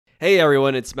Hey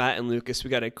everyone, it's Matt and Lucas.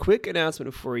 We got a quick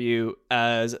announcement for you.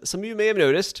 As some of you may have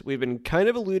noticed, we've been kind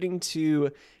of alluding to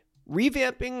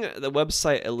revamping the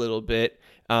website a little bit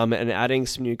and adding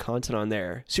some new content on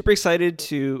there. Super excited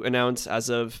to announce as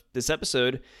of this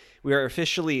episode, we are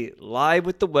officially live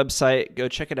with the website. Go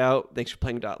check it out. Thanks for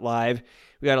playing .live.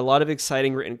 We got a lot of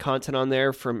exciting written content on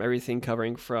there from everything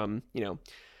covering from,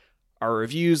 our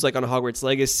reviews like on Hogwarts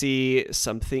Legacy,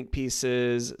 some think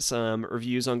pieces, some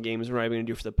reviews on games we're not even going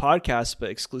to do for the podcast,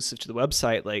 but exclusive to the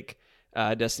website like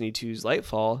Destiny 2's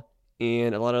Lightfall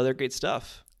and a lot of other great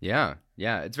stuff. Yeah.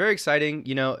 It's very exciting.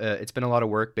 It's been a lot of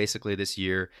work basically this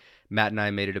year. Matt and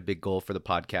I made it a big goal for the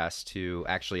podcast to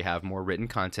actually have more written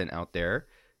content out there.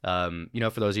 For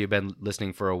those of you who've been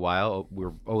listening for a while,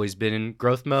 we've always been in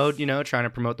growth mode, trying to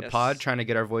promote the pod, trying to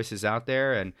get our voices out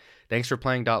there. And thanks for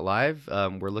playing .live.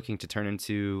 We're looking to turn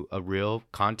into a real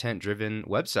content-driven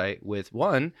website with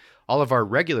all of our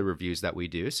regular reviews that we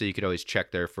do. So you could always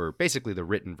check there for basically the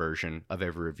written version of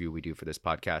every review we do for this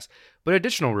podcast, but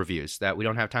additional reviews that we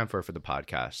don't have time for the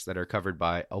podcast that are covered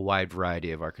by a wide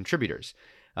variety of our contributors.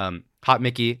 Hot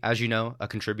Mickey, as you know, a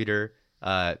contributor.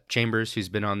 Chambers, who's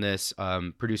been on this,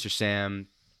 producer Sam,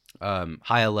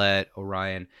 Hyalet,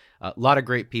 Orion, a lot of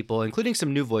great people, including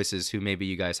some new voices who maybe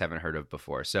you guys haven't heard of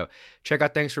before. So check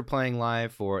out Thanks for Playing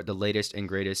Live for the latest and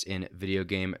greatest in video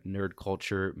game, nerd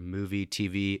culture, movie,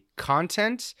 TV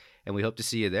content, and we hope to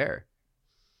see you there.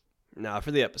 Now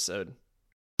for the episode.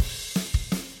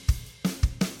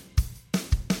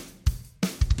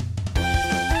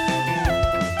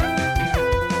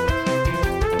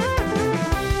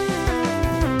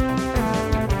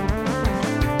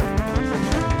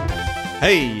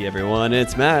 Hey everyone,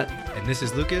 it's Matt. And this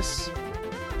is Lucas.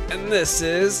 And this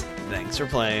is Thanks for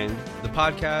Playing, the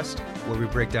podcast where we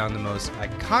break down the most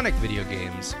iconic video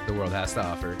games the world has to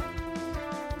offer.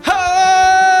 Oh!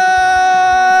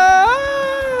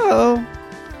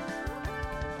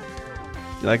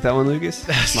 You like that one, Lucas?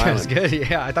 That sounds good.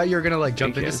 Yeah, I thought you were gonna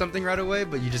jump into something right away,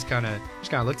 but you just kind of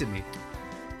looked at me.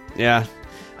 Yeah,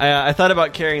 I thought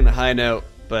about carrying the high note,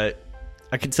 but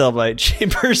I can tell by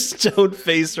Chambers' stone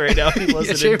face right now. He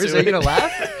wasn't Chambers, into are you gonna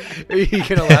laugh? Are you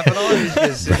gonna laugh at all? Or are you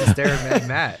just staring at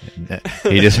Matt?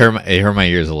 He just hurt my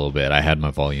ears a little bit. I had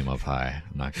my volume up high.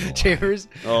 I'm not gonna lie. Chambers.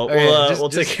 Oh, we'll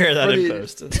take care of that in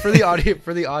post. For the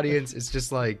audience, it's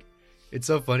just it's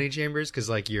so funny, Chambers, because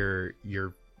your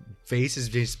face is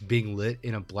just being lit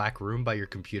in a black room by your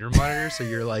computer monitor, so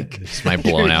you're it's my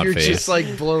blown out you're face.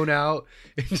 Just blown out.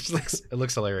 It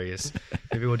looks hilarious.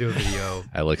 Maybe we'll do a video.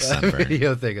 I look sunburned.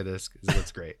 Video thing of this because it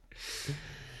looks great.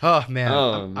 Oh man,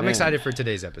 I'm excited for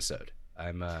today's episode.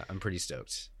 I'm pretty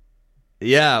stoked.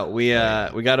 Yeah, we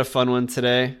got a fun one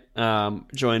today.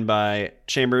 Joined by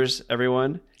Chambers.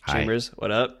 Everyone, Hi. Chambers,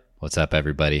 what up? What's up,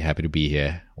 everybody? Happy to be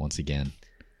here once again.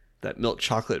 That milk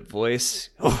chocolate voice.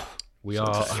 Oh. We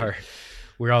all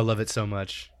love it so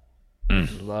much.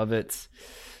 Love it.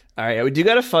 All right, we do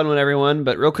got a fun one, everyone.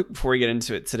 But real quick before we get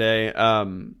into it today,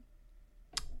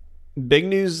 big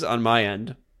news on my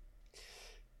end.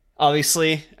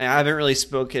 Obviously, I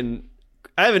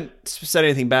haven't said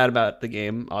anything bad about the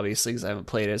game, obviously, because I haven't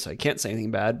played it, so I can't say anything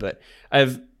bad. But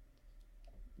I've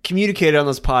communicated on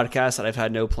this podcast that I've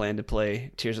had no plan to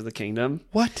play Tears of the Kingdom.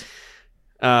 What?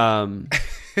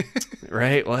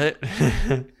 Right? What?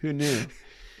 Who knew?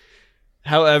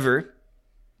 However,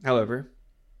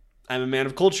 I'm a man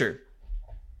of culture.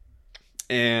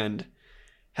 And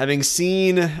having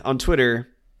seen on Twitter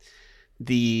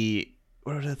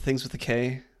what are the things with the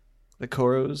K? The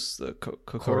Koros? The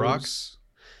Koroks?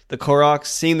 The Koroks.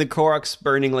 Seeing the Koroks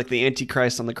burning like the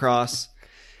Antichrist on the cross.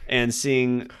 And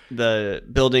seeing the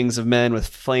buildings of men with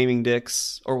flaming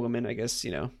dicks, or women, I guess,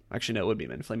 Actually, no, it would be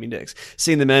men, flaming dicks.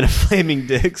 Seeing the men of flaming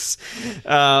dicks,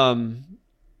 I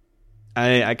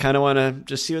kind of want to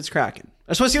just see what's cracking.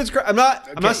 I just want to see what's cracking.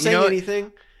 I'm not saying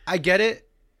anything. I get it.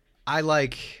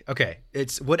 Okay,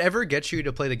 it's whatever gets you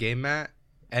to play the game, Matt.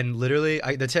 And literally,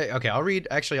 I'll read.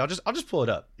 Actually, I'll just pull it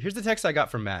up. Here's the text I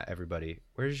got from Matt. Everybody,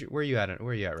 where are you at right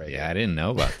now? Yeah, I didn't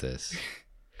know about this.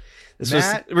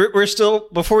 We're still,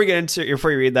 before you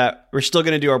read that, we're still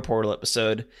going to do our Portal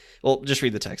episode. Well, just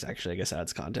read the text, actually. I guess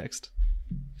adds context.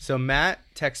 So Matt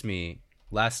texted me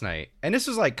last night, and this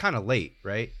was kind of late,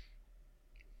 right?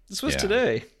 This was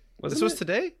today. This was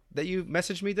today that you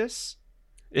messaged me this?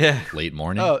 Yeah. Late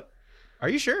morning? Oh, are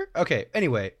you sure? Okay.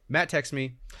 Anyway, Matt texted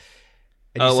me.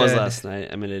 And it was last night.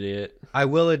 I'm an idiot. I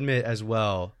will admit as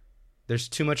well, there's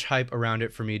too much hype around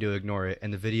it for me to ignore it,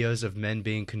 and the videos of men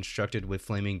being constructed with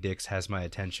flaming dicks has my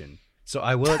attention. So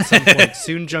I will at some point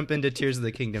soon jump into Tears of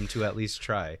the Kingdom to at least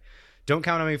try. Don't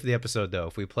count on me for the episode, though.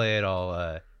 If we play it,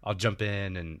 I'll I'll jump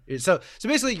in, and so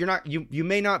basically you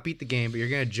may not beat the game, but you're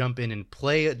gonna jump in and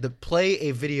play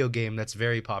a video game that's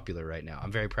very popular right now.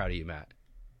 I'm very proud of you, Matt.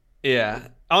 Yeah.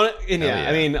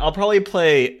 I mean, I'll probably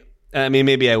play. I mean,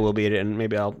 maybe I will beat it, and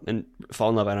maybe I'll fall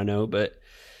in love. I don't know, but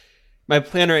my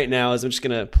plan right now is I'm just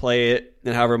gonna play it,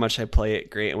 and however much I play it,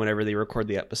 great. And whenever they record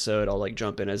the episode, I'll like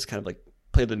jump in as kind of like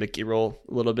play the Mickey role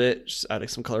a little bit, just adding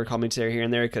some color commentary here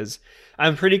and there, because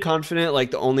I'm pretty confident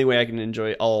like the only way I can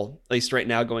enjoy at least right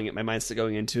now, going at my mindset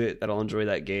going into it, that I'll enjoy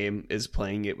that game is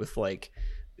playing it with like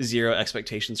zero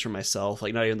expectations for myself,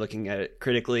 like not even looking at it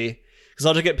critically, because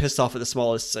I'll just get pissed off at the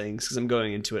smallest things because I'm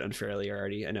going into it unfairly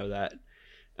already. I know that.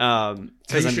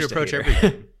 So you should approach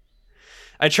everything.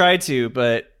 I try to,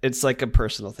 but it's like a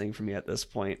personal thing for me at this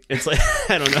point. It's like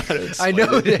I don't know how to explain I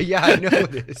know it. that. Yeah, I know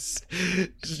this.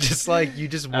 Just like you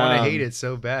just want to hate it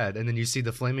so bad, and then you see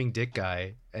the flaming dick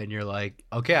guy, and you're like,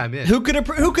 okay, I'm in. Who could have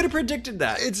predicted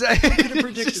that? It's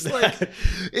predicted that.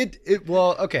 Like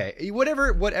well, okay,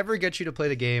 whatever gets you to play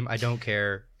the game, I don't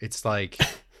care. It's like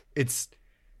this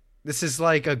is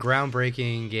like a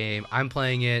groundbreaking game. I'm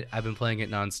playing it. I've been playing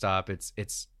it nonstop.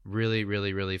 It's really,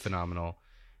 really, really phenomenal.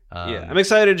 Yeah, I'm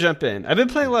excited to jump in. I've been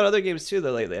playing a lot of other games too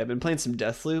though lately. I've been playing some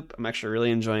Deathloop. I'm actually really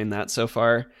enjoying that so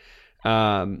far.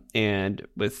 And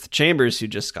with Chambers, who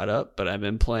just got up, but I've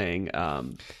been playing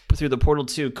through the Portal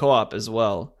 2 co-op as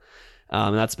well.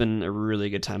 That's been a really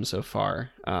good time so far.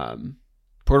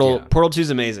 Portal 2 is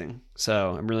amazing.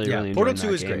 So I'm really enjoying Portal 2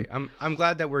 that is game. great. I'm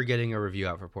glad that we're getting a review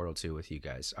out for Portal 2 with you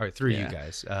guys, or through you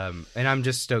guys. And I'm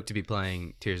just stoked to be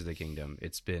playing Tears of the Kingdom.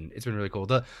 It's been really cool.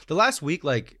 The last week,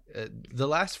 like the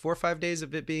last 4 or 5 days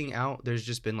of it being out, there's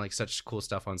just been like such cool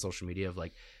stuff on social media of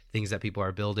like things that people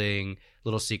are building,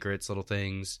 little secrets, little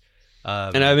things.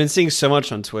 And I've been seeing so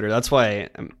much on Twitter. That's why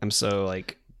I'm so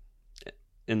like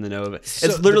in the know of it.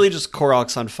 It's literally just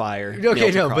Koroks on fire.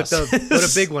 Okay, no, but a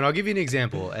big one. I'll give you an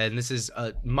example, and this is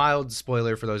a mild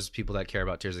spoiler for those people that care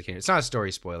about Tears of the Kingdom. It's not a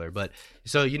story spoiler, but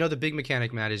so you know the big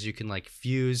mechanic, Matt, is you can like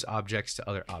fuse objects to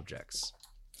other objects.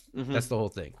 Mm-hmm. That's the whole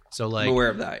thing. So like, I'm aware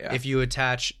of that. Yeah. If you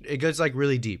attach, it goes like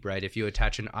really deep, right? If you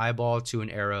attach an eyeball to an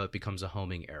arrow, it becomes a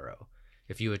homing arrow.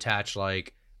 If you attach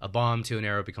like a bomb to an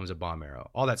arrow, it becomes a bomb arrow.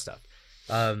 All that stuff.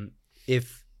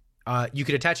 If you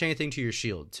could attach anything to your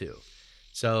shield too.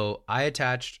 So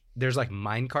there's like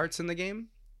mine carts in the game.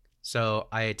 So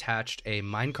I attached a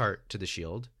mine cart to the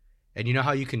shield. And you know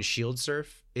how you can shield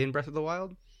surf in Breath of the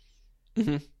Wild?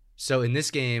 Mm-hmm. So in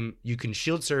this game, you can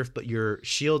shield surf, but your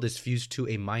shield is fused to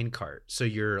a mine cart. So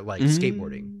you're like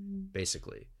skateboarding,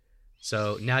 basically.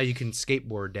 So now you can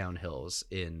skateboard down hills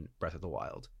in Breath of the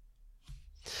Wild.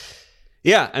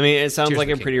 Yeah, I mean, it sounds like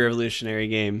a pretty revolutionary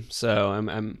game. So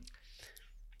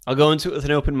I'll go into it with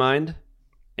an open mind.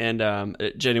 And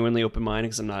a genuinely open mind,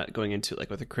 because I'm not going into it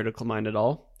like with a critical mind at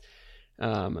all.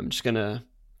 I'm just gonna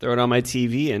throw it on my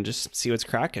TV and just see what's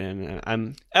cracking.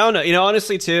 And I don't know,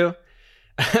 honestly too,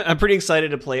 I'm pretty excited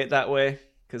to play it that way,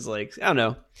 because like I don't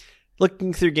know,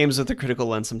 looking through games with a critical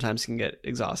lens sometimes can get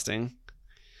exhausting,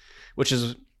 which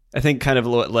is I think kind of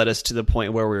what led us to the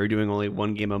point where we were doing only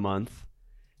one game a month.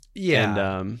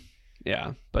 Yeah, and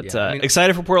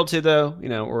excited for Portal 2 though.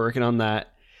 We're working on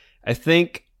that. I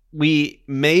think we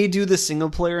may do the single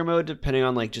player mode depending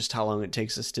on like just how long it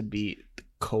takes us to beat the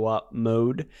co-op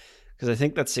mode, because I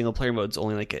think that single player mode is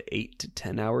only like an 8 to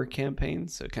 10 hour campaign,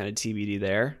 so kind of TBD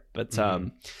there. But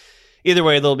either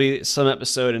way, there'll be some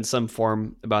episode in some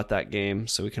form about that game,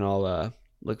 so we can all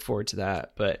look forward to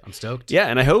that. But I'm stoked. Yeah,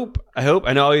 and I hope I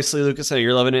know obviously Lucas, I know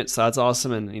you're loving it, so that's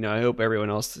awesome, and I hope everyone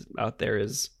else out there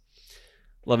is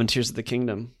loving Tears of the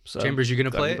Kingdom. So Chambers, you gonna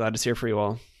play it? I'm glad to hear for you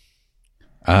all.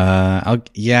 I'll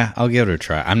give it a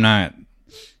try. I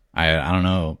don't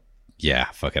know. Yeah,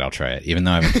 fuck it, I'll try it. Even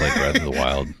though I haven't played Breath of the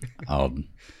Wild,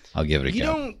 I'll give it a go. You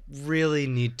don't really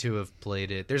need to have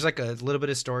played it. There's like a little bit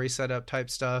of story setup type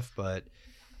stuff, but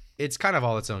it's kind of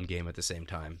all its own game at the same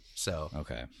time. So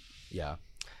okay, yeah,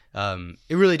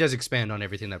 it really does expand on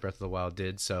everything that Breath of the Wild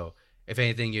did. So if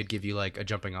anything, it'd give you like a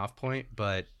jumping off point,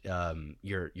 but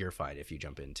you're fine if you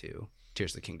jump into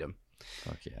Tears of the Kingdom.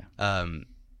 Fuck yeah.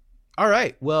 All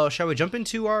right. Well, shall we jump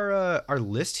into our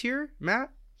list here, Matt?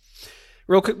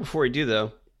 Real quick before we do,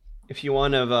 though, if you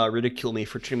want to ridicule me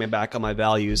for turning my back on my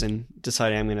values and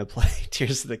deciding I'm going to play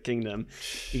Tears of the Kingdom,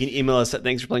 you can email us at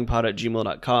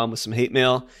thanksforplayingpod@gmail.com with some hate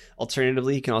mail.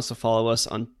 Alternatively, you can also follow us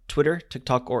on Twitter,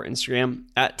 TikTok, or Instagram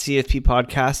at TFP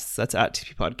Podcasts. That's at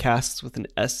TFP Podcasts with an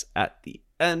S at the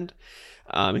end.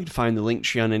 You can find the link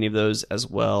tree on any of those as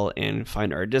well, and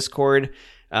find our Discord.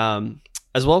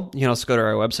 As well, you can also go to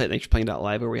our website,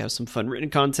 thanksforplaying.live, where we have some fun written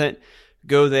content.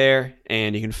 Go there,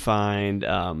 and you can find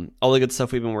all the good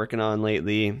stuff we've been working on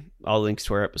lately. all links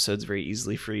to our episodes very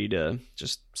easily for you to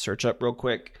just search up real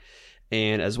quick.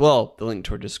 And as well, the link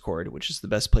to our Discord, which is the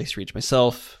best place to reach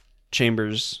myself,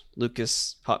 Chambers,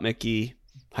 Lucas, Hot Mickey,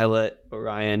 Highlight,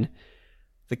 Orion,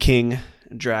 the King,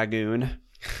 Dragoon,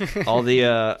 all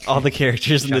the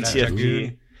characters in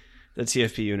the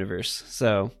TFP universe.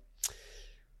 So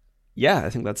yeah, I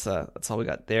think that's all we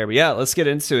got there. But yeah, let's get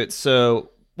into it.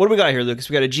 So what do we got here, Lucas?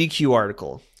 We got a GQ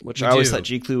article, which I always thought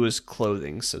GQ was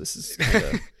clothing. So this is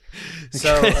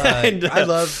so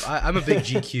I'm a big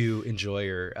GQ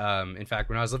enjoyer. In fact,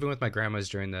 when I was living with my grandma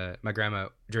during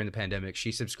the pandemic,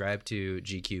 she subscribed to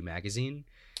GQ magazine.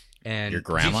 And your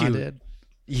grandma did?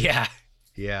 Yeah.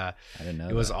 I didn't know.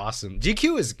 It was awesome.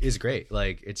 GQ is great.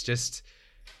 Like, it's just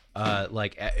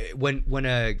like when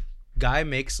a guy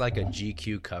makes like a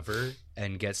GQ cover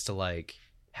and gets to like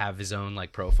have his own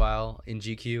like profile in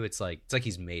GQ, it's like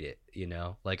he's made it, you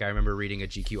know? Like, I remember reading a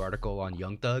GQ article on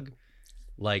Young Thug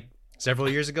like several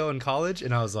years ago in college,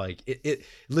 and I was like, it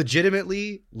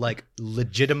legitimately like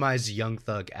legitimized Young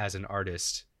Thug as an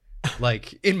artist,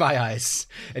 like, in my eyes.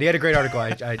 And he had a great article.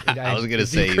 I was gonna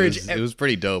say it was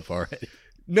pretty dope already.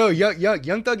 No,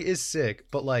 Young Thug is sick,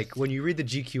 but like when you read the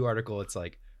GQ article, it's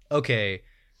like, okay,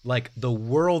 like the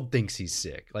world thinks he's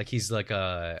sick. Like, he's like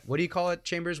what do you call it,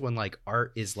 Chambers, when like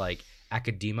art is like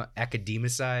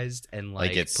academicized and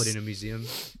like put in a museum?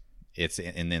 It's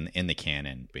in the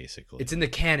canon, basically. It's in the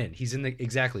canon. He's in the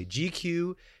exactly.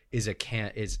 GQ is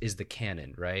the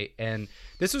canon, right? And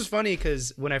this was funny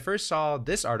because when I first saw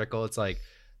this article, it's like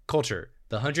Culture,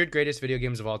 the 100 greatest video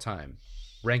games of all time,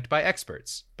 ranked by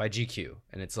experts by GQ,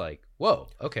 and it's like, whoa,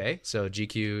 okay, so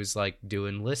GQ's like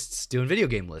doing video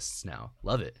game lists now.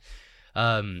 Love it. So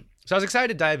I was excited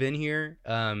to dive in here.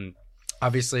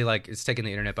 Obviously, like, it's taking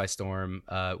the internet by storm.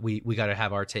 We got to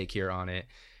have our take here on it.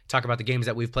 Talk about the games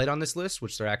that we've played on this list,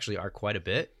 which there actually are quite a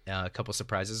bit. A couple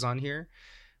surprises on here.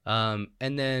 And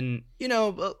then, you know,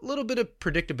 a little bit of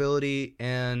predictability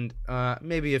and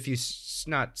maybe a few,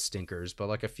 not stinkers, but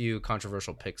like a few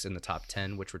controversial picks in the top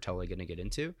 10, which we're totally going to get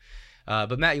into.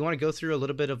 But Matt, you want to go through a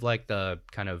little bit of like the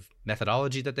kind of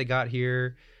methodology that they got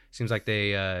here? Seems like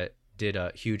they did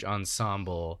a huge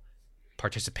ensemble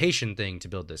participation thing to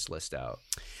build this list out.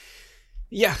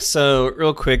 Yeah, so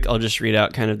real quick, I'll just read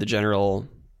out kind of the general,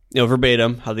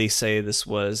 verbatim, how they say this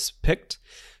was picked.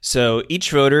 So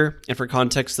each voter, and for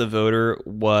context, the voter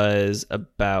was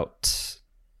about,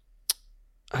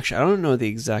 actually, I don't know the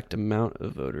exact amount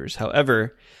of voters.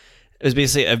 However, it was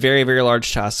basically a very, very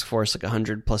large task force, like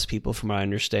 100 plus people from what I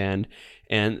understand.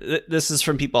 And this is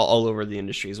from people all over the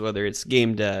industries, whether it's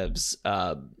game devs,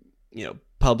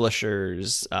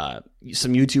 publishers,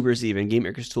 some YouTubers, even Game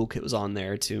Maker's Toolkit was on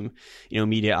there, to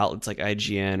media outlets like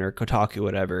IGN or Kotaku,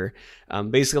 whatever.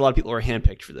 Basically, a lot of people were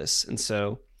handpicked for this, and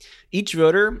so each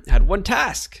voter had one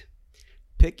task: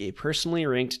 pick a personally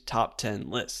ranked top 10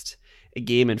 list. A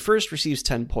game in first receives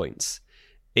 10 points.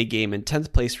 A game in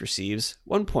 10th place receives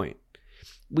 1 point.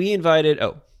 We invited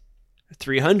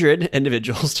 300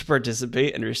 individuals to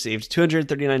participate and received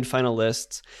 239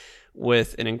 finalists,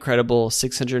 with an incredible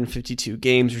 652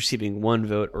 games receiving 1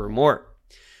 vote or more.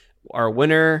 Our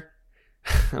winner,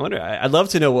 I'd love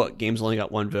to know what games only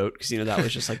got 1 vote, because that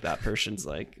was just like that person's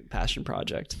like passion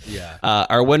project. Yeah.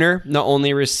 Our winner not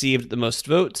only received the most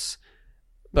votes,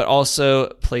 but also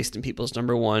placed in people's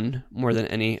number 1 more than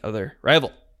any other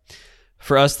rival.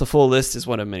 For us, the full list is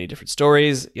one of many different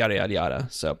stories, yada, yada, yada.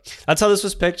 So that's how this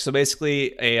was picked. So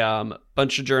basically, a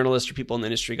bunch of journalists or people in the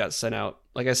industry got sent out,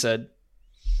 like I said,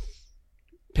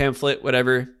 pamphlet,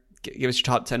 whatever, give us your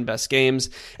top 10 best games.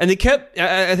 And they kept,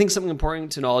 I think something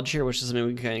important to acknowledge here, which is something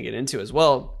we can kind of get into as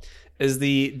well, is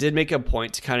they did make a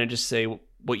point to kind of just say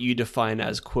what you define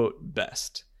as, quote,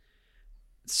 best.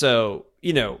 So,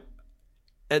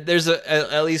 there's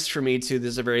at least for me too,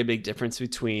 there's a very big difference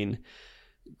between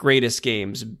greatest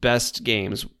games, best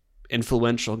games,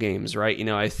 influential games, right?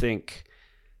 I think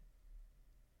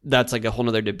that's like a whole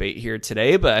nother debate here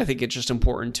today, but I think it's just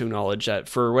important to acknowledge that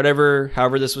for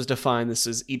however this was defined, this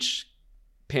is each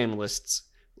panelist's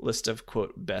list of,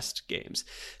 quote, best games.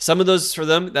 Some of those for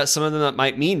them, some of them that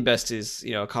might mean best is,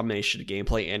 a combination of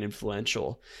gameplay and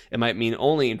influential. It might mean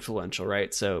only influential,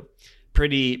 right? So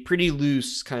pretty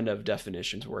loose kind of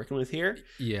definitions we're working with here.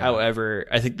 Yeah. However,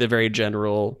 I think the very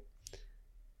general,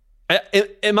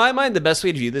 in my mind, the best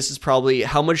way to view this is probably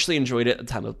how much they enjoyed it at the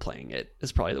time of playing it,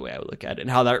 is probably the way I would look at it, and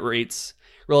how that rates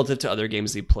relative to other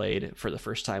games they played for the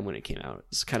first time when it came out.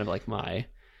 It's kind of like my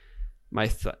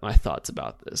thoughts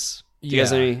about this. Do you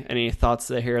guys have any thoughts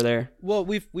here or there? Well,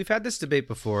 we've had this debate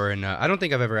before, and I don't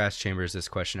think I've ever asked Chambers this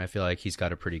question. I feel like he's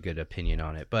got a pretty good opinion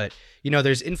on it. But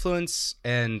there's influence,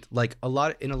 and like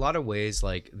in a lot of ways,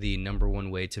 like the number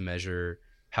one way to measure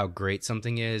how great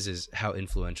something is how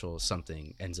influential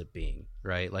something ends up being,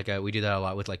 right? Like we do that a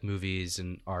lot with like movies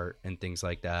and art and things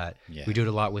like that. Yeah. We do it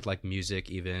a lot with like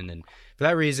music even, and for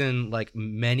that reason, like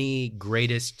many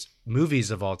greatest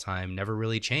movies of all time never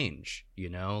really change.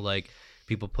 Like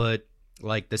people put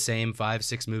like the same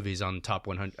 5-6 movies on top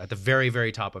 100 at the very,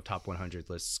 very top of top 100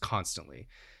 lists constantly,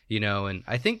 and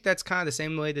I think that's kind of the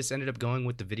same way this ended up going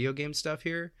with the video game stuff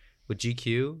here with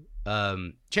GQ.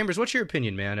 Chambers, what's your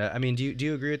opinion, man? I mean, do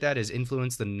you agree with that? Is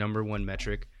influence the number one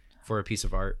metric for a piece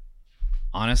of art?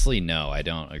 Honestly, no, I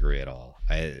don't agree at all.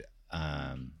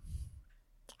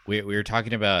 We were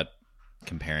talking about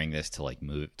comparing this to like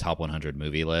top 100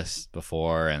 movie lists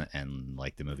before, and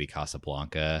like the movie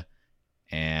Casablanca,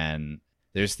 and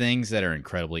there's things that are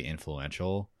incredibly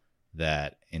influential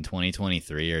that in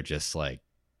 2023 are just like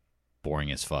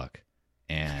boring as fuck.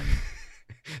 And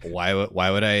why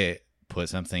would I put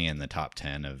something in the top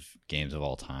 10 of games of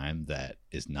all time that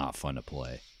is not fun to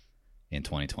play in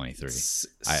 2023?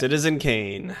 Citizen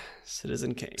Kane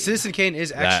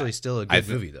is actually still a good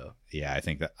movie, though. Yeah, I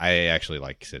think that I actually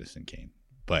like Citizen Kane,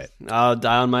 but I'll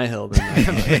die on my hill then.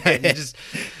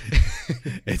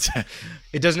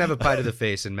 It doesn't have a pie to the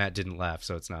face, and Matt didn't laugh,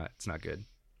 so it's not good.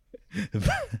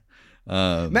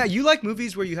 Matt, you like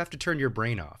movies where you have to turn your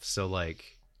brain off, so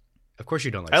like, of course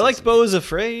you don't like. I liked Beau is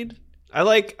Afraid. I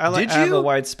Did have you? a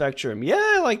wide spectrum. Yeah,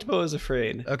 I liked Beau is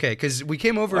Afraid. Okay, because we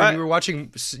came over and you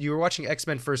were watching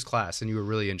X-Men First Class, and you were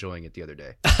really enjoying it the other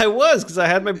day. I was, because I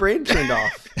had my brain turned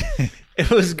off. It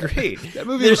was great. That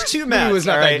movie There's two Matts. Movie was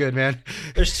not all that right? good, man.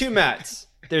 There's two Matts.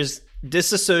 There's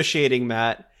disassociating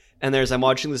Matt, and there's I'm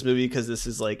watching this movie because this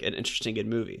is like an interesting good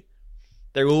movie.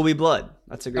 There Will Be Blood.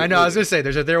 That's a great. I know. movie. I was gonna say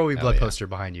there's a There Will Be Blood yeah. poster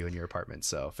behind you in your apartment,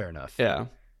 so fair enough. Yeah.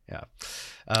 Yeah.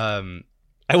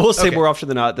 I will say Okay. more often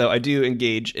than not, though, I do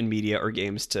engage in media or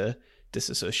games to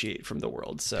disassociate from the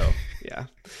world. So, yeah.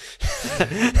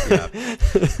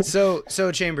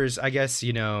 So Chambers, I guess,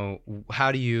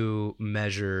 how do you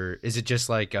measure? Is it just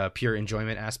like a pure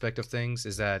enjoyment aspect of things?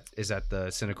 Is that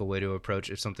the cynical way to approach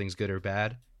if something's good or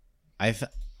bad? I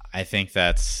think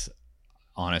that's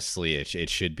honestly it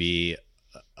should be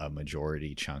a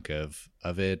majority chunk of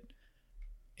it.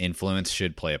 Influence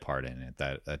should play a part in it.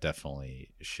 That definitely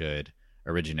should.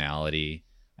 Originality,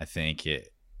 I think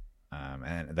it,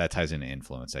 and that ties into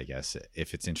influence, I guess.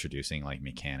 If it's introducing like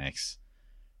mechanics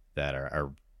that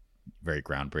are very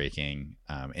groundbreaking,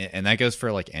 and that goes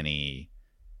for like any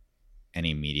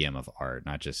medium of art,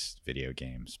 not just video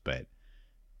games, but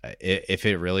if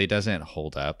it really doesn't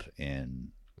hold up in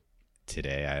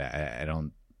today, I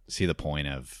don't see the point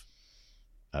of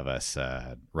us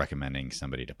recommending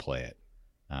somebody to play it,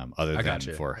 other than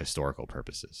gotcha. for historical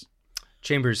purposes.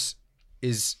 Chambers,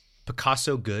 is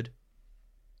Picasso good?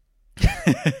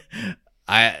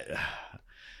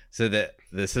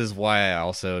 This is why I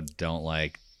also don't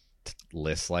like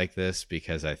lists like this,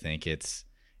 because I think it's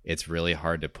really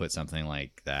hard to put something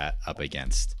like that up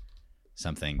against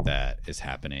something that is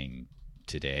happening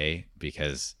today,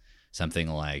 because something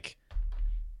like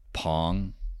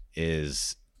Pong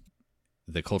is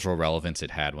the cultural relevance it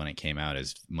had when it came out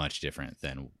is much different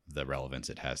than the relevance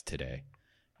it has today.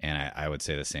 And I would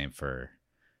say the same for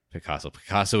Picasso.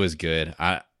 Picasso is good.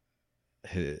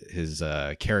 His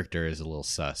character is a little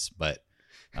sus, but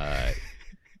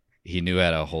he knew how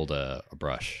to hold a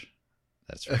brush.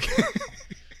 That's right.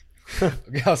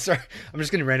 Okay, I'll start. I'm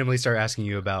just gonna randomly start asking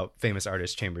you about famous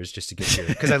artist Chambers just to get here,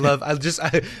 because I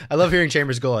love hearing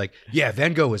Chambers go like, yeah,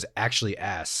 Van Gogh was actually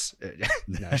ass.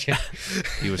 No,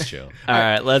 He was chill. All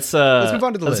right, let's move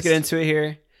on to the let's list. get into it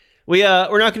here. We're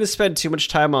not going to spend too much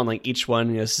time on like each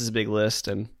one. This is a big list,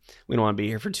 and we don't want to be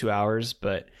here for 2 hours.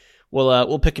 But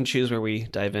we'll pick and choose where we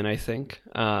dive in. I think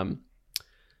I'll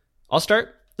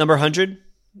start number 100,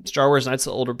 Star Wars: Knights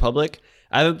of the Old Republic.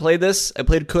 I haven't played this. I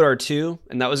played KOTOR 2,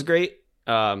 and that was great.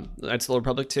 Knights of the Old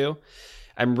Republic 2.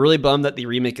 I'm really bummed that the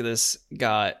remake of this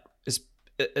is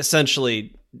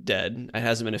essentially dead. It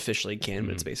hasn't been officially canned,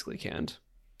 but it's basically canned.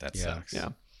 That Yeah. sucks. Yeah.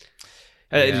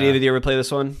 Did either of you ever play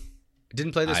this one?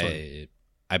 Didn't play this one.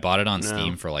 I bought it on No.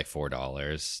 Steam for like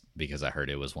 $4 because I heard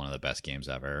it was one of the best games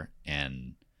ever,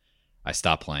 and I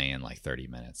stopped playing in like 30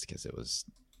 minutes because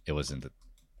it wasn't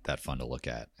that fun to look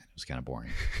at. It was kind of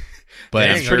boring. But Dang,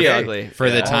 I'm It's sure pretty okay. ugly. for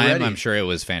the Yeah. time, Already. I'm sure it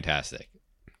was fantastic.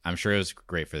 I'm sure it was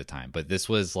great for the time. But this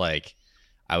was like,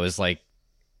 I was like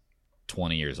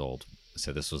 20 years old,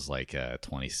 so this was like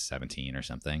 2017 or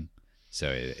something.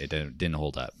 So it didn't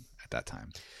hold up at that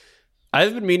time.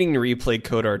 I've been meaning to replay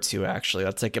KOTOR 2, actually.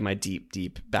 That's like in my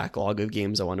deep backlog of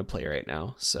games I want to play right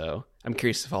now. So I'm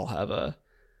curious if I'll have a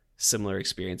similar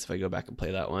experience if I go back and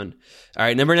play that one. All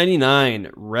right, number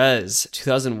 99, Rez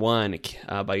 2001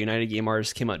 by United Game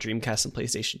Artists, came out Dreamcast and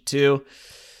PlayStation 2.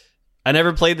 I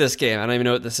never played this game. I don't even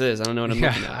know what this is. I don't know what I'm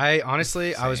looking at. I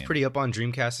honestly, I was Same. pretty up on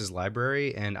Dreamcast's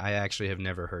library, and I actually have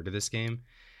never heard of this game.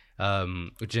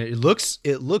 Which it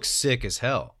looks sick as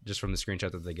hell just from the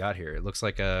screenshot that they got here. It looks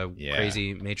like a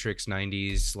crazy Matrix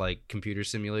 90s like computer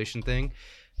simulation thing.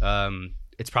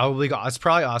 It's probably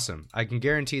awesome. I can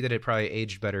guarantee that it probably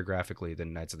aged better graphically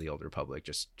than Knights of the Old Republic.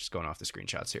 Just going off the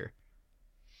screenshots here.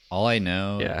 All I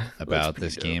know about pretty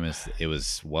this dope. game is it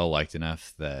was well liked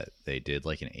enough that they did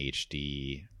like an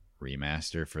HD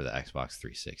remaster for the Xbox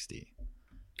 360.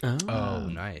 Oh,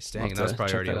 nice. I'll Dang, have that was to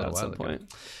probably check already a that little out while at some ago.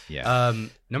 point. Yeah.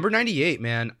 Number 98,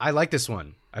 man. I like this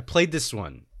one. I played this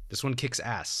one. This one kicks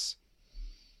ass.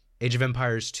 Age of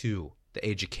Empires 2, The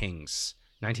Age of Kings,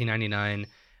 1999,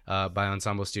 by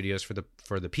Ensemble Studios for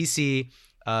the PC.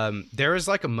 There is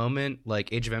like a moment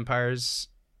like Age of Empires.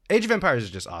 Age of Empires is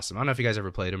just awesome. I don't know if you guys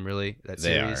ever played them, really. That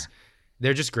They series. are.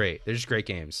 They're just great. They're just great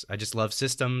games. I just love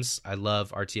systems. I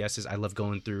love RTSs. I love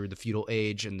going through the feudal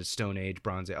age and the Stone Age,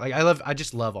 Bronze Age. Like I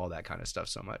just love all that kind of stuff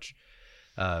so much.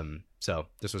 So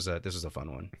this was a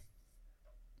fun one.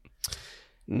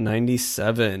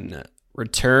 97,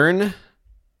 Return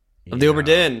of the Obra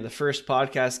Dinn, the first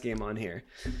podcast game on here.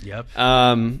 Yep.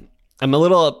 I'm a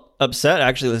little upset.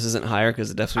 Actually, this isn't higher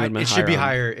because it definitely would have been It should be on-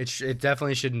 higher. It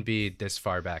definitely shouldn't be this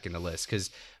far back in the list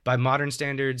because by modern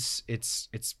standards, it's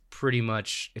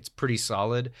pretty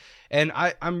solid. And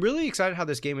I'm really excited how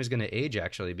this game is going to age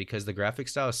actually because the graphic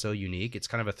style is so unique. It's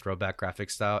kind of a throwback graphic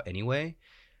style anyway.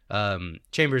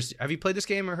 Chambers, have you played this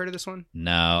game or heard of this one?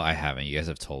 No, I haven't. You guys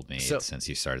have told me So- since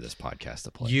you started this podcast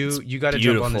to play. You got to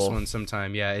jump on this beautiful. one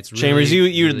sometime. Yeah, it's really, Chambers, you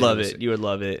would really, love really it. sick. You would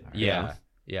love it.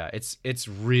 Yeah, it's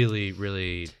really,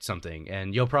 really something,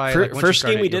 and you'll probably Fir- like, once you first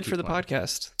start game it, we you'll did for keep the playing.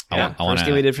 podcast. I Yeah, want- I wanna- first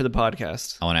game we did for the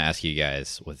podcast. I want to ask you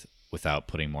guys without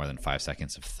putting more than 5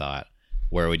 seconds of thought,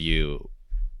 where would you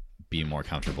be more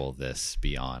comfortable this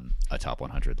be on a top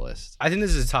 100 list? I think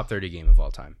this is a top 30 game of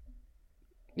all time.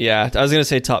 Yeah, I was gonna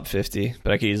say top 50,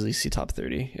 but I could easily see top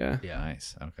 30. Yeah. Yeah.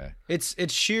 Nice. Okay. It's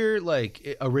sheer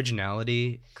like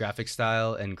originality, graphic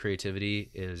style, and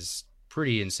creativity is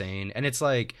pretty insane. And it's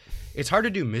like it's hard to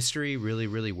do mystery really,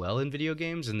 really well in video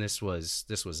games, and this was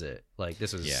it. Like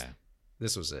this was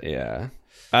it. Yeah.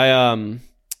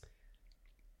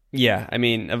 Yeah, I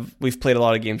mean, we've played a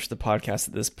lot of games for the podcast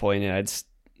at this point, and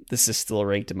this is still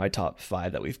ranked in my top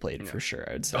 5 that we've played for sure.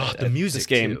 I'd say. Oh, the music this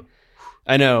game. too.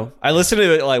 I know. I listen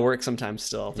to it while I work sometimes.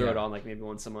 Still, I'll throw Yeah. it on like maybe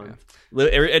once a month.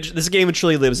 This game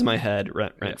truly lives in my head,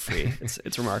 rent free.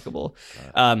 It's remarkable.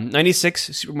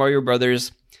 96, Super Mario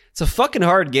Brothers. It's a fucking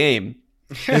hard game.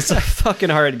 It's a fucking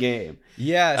hard game.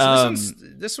 Yeah. So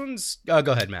this one's. Oh,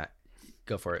 go ahead, Matt.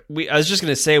 Go for it. I was just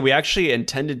gonna say we actually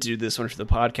intended to do this one for the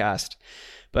podcast,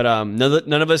 but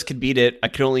none of us could beat it. I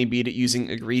could only beat it using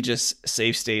egregious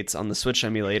save states on the Switch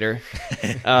emulator,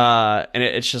 and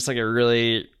it's just like a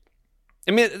really.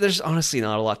 I mean, there's honestly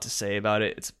not a lot to say about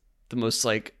it. It's the most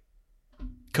like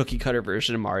cookie cutter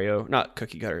version of Mario. Not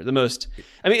cookie cutter. The most.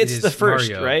 I mean, it's is the first,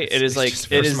 Mario. right? It's it is like just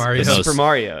the it first is. Mario. It's The just for most-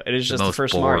 Mario. It is just the most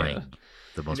first boring. Mario.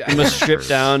 The most, The most stripped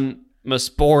down,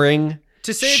 most boring.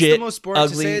 To say shit, it's the most boring,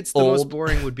 ugly, to say it's the most old.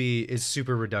 boring is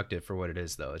super reductive for what it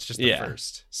is, though. It's just the Yeah.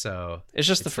 first. So It's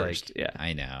just the It's like- first. Yeah.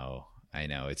 I know.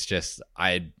 It's just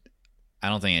I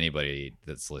don't think anybody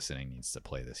that's listening needs to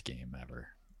play this game ever.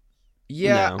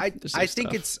 yeah, No, I there's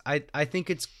think stuff. I think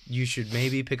it's you should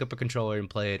maybe pick up a controller and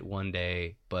play it one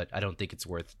day, but I don't think it's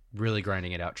worth really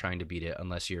grinding it out trying to beat it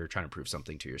unless you're trying to prove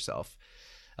something to yourself.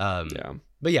 Yeah.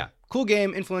 But yeah, cool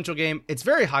game, influential game. It's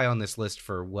very high on this list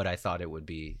for what I thought it would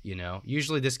be. You know,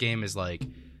 usually this game is like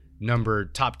number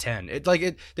top 10.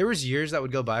 There was years that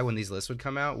would go by when these lists would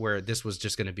come out where this was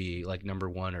just going to be like number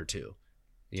 1 or 2.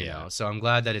 You Yeah. know, so I'm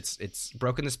glad that it's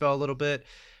broken the spell a little bit.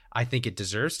 I think it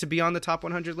deserves to be on the top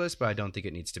 100 list, but I don't think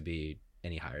it needs to be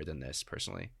any higher than this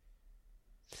personally.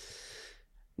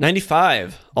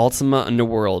 95, Ultima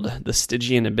Underworld, The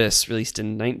Stygian Abyss, released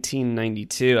in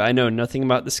 1992. I know nothing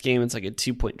about this game. It's like a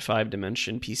 2.5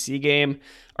 dimension PC game,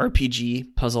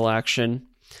 RPG, puzzle action.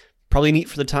 Probably neat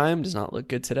for the time. Does not look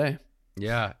good today.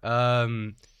 Yeah.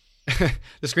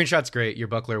 The screenshot's great. Your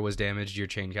buckler was damaged. Your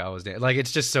chain cow was damaged. Like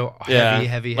it's just so Yeah,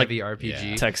 heavy like-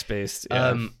 RPG. Yeah. Text based.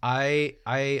 Yeah. I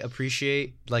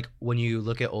appreciate like when you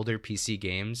look at older PC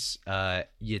games,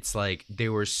 it's like they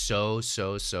were so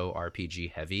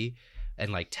RPG heavy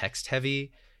and like text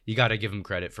heavy you got to give them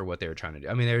credit for what they were trying to do.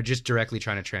 I mean, they were just directly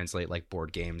trying to translate like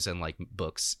board games and like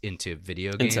books into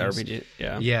video games. Into RPG,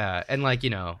 yeah. Yeah, and like,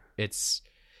 it's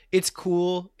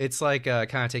cool. It's like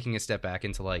kind of taking a step back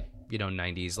into like,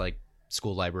 90s like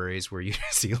school libraries where you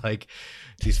see like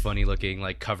these funny looking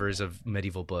like covers of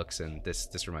medieval books, and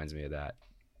this reminds me of that.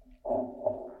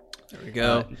 There we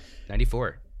go.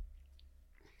 94.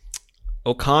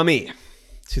 Okami,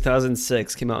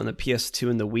 2006, came out on the PS2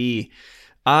 and the Wii.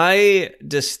 I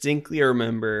distinctly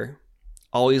remember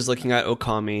always looking at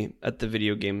Okami at the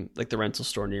video game, like the rental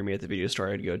store near me at the video store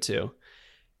I'd go to.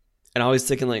 And always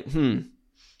thinking like, that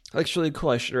looks really cool.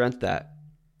 I should rent that.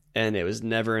 And it was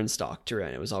never in stock to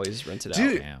rent. It was always rented out.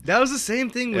 Dude, that was the same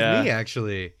thing with me,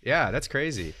 actually. Yeah, that's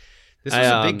crazy. This was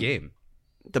a big game.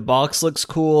 The box looks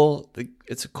cool.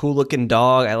 It's a cool looking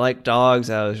dog. I like dogs.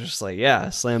 I was just like, yeah,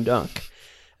 slam dunk.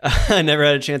 I never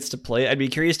had a chance to play it. I'd be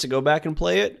curious to go back and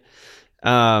play it.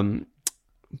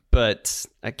 But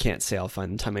I can't say I'll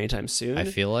find the time anytime soon. I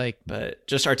feel like, but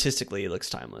just artistically, it looks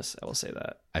timeless. I will say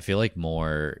that. I feel like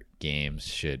more games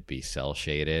should be cell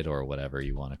shaded or whatever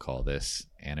you want to call this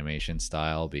animation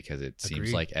style, because it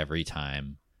seems like every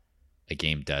time a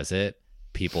game does it,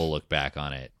 people look back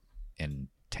on it and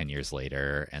 10 years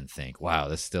later and think, wow,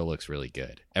 this still looks really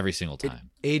good every single time.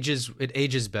 It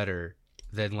ages better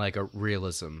than like a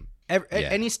realism.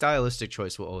 Any stylistic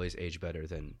choice will always age better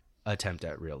than attempt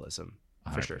at realism.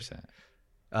 For 100%.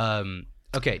 Sure.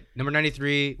 Okay, number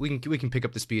 93. We can pick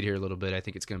up the speed here a little bit. I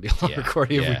think it's going to be a long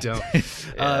recording if we don't.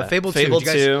 Fable 2. Fable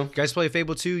Did 2. You guys play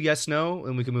Fable 2? Yes, no,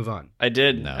 and we can move on. I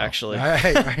did, actually. All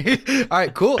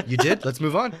right, cool. You did. Let's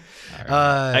move on.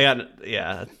 I got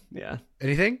yeah.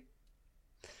 Anything?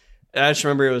 I just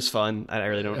remember it was fun. I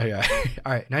really don't. Yeah.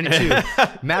 All right, 92.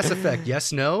 Mass Effect.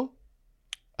 Yes, no.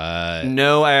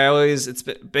 No, it's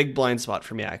a big blind spot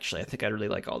for me, actually. I think I really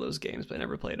like all those games, but I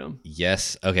never played them.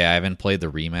 Yes. Okay, I haven't played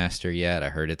the remaster yet. I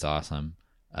heard it's awesome.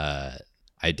 I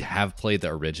have played the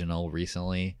original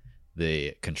recently.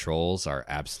 The controls are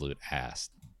absolute ass.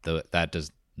 That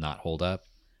does not hold up,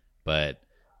 but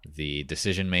the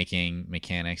decision-making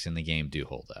mechanics in the game do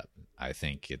hold up. I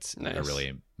think it's a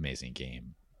really amazing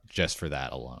game just for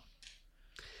that alone.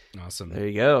 Awesome. There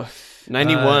you go.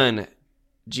 91.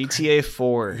 GTA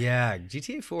 4. Yeah,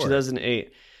 GTA 4.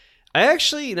 2008. I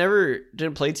actually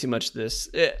didn't play too much of this.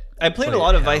 I played a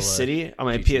lot of Vice City on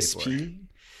my PSP,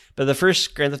 but the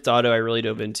first Grand Theft Auto I really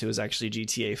dove into was actually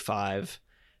GTA 5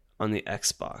 on the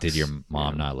Xbox. Did your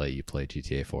mom not let you play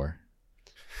GTA 4?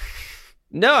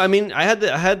 No, I mean I had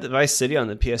the Vice City on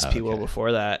the PSP well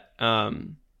before that,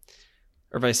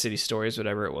 or Vice City Stories,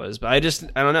 whatever it was. But I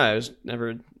don't know. I was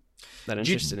never that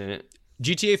interested in it.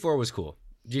 GTA 4 was cool.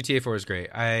 GTA 4 is great.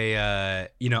 I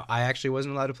actually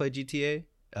wasn't allowed to play GTA.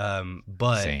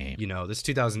 But Same. This is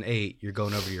 2008. You're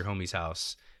going over to your homie's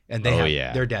house, and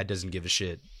their dad doesn't give a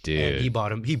shit. Dude, and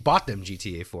he bought them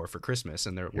GTA 4 for Christmas,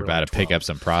 and you're about to pick up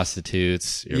some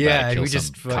prostitutes. You're about to kill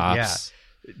some cops.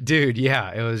 Dude,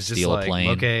 yeah, it was just steal like, a plane.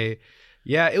 Okay,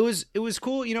 yeah, it was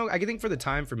cool. I think for the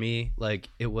time, for me, like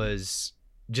it was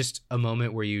just a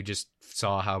moment where you just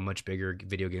saw how much bigger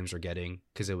video games were getting,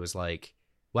 because it was like,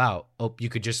 wow, you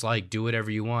could just like do whatever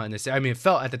you want. And it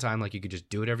felt at the time like you could just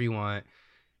do whatever you want,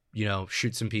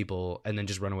 shoot some people and then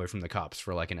just run away from the cops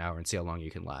for like an hour and see how long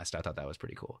you can last. I thought that was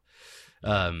pretty cool.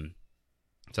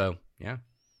 So yeah,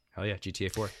 hell yeah,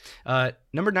 GTA 4.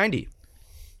 Number 90,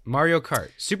 Mario Kart,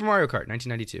 Super Mario Kart,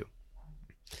 1992.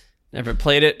 Never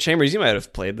played it. Chambers, you might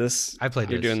have played this. I played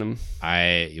You're this. doing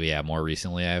them. More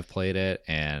recently I've played it,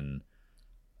 and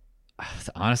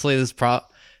honestly, this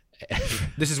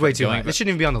is way too long. This shouldn't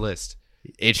even be on the list.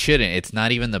 It shouldn't. It's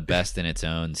not even the best in its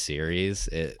own series.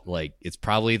 It's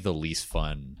probably the least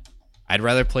fun. I'd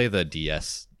rather play the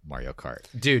DS Mario Kart.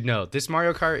 Dude, no. This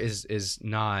Mario Kart is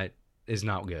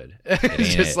not good.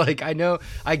 It's just like,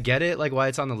 I get it, like why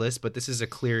it's on the list, but this is a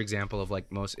clear example of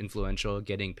like most influential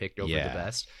getting picked over the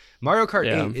best. Mario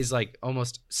Kart 8 is like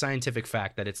almost scientific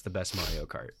fact that it's the best Mario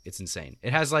Kart. It's insane.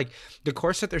 It has like the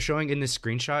course that they're showing in this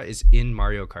screenshot is in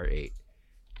Mario Kart 8.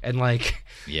 And like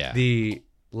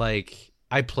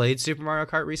I played Super Mario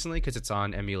Kart recently because it's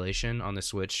on emulation on the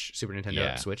Switch, Super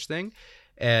Nintendo Switch thing,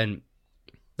 and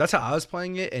that's how I was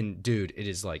playing it. And dude, it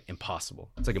is like impossible.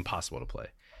 It's like impossible to play.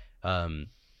 I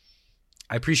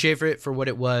appreciate it for what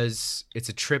it was. It's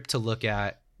a trip to look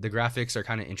at. The graphics are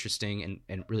kind of interesting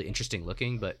and really interesting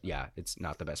looking, but yeah, it's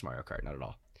not the best Mario Kart, not at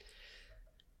all.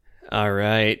 All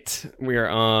right, we are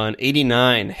on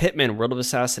 89, Hitman World of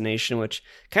Assassination, which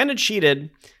kind of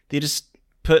cheated. They just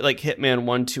put like Hitman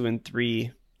 1, 2, and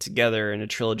 3 together in a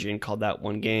trilogy and called that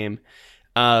one game.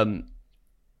 I'm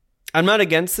not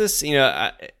against this.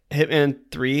 Hitman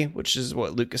 3, which is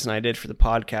what Lucas and I did for the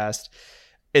podcast,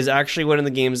 is actually one of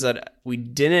the games that we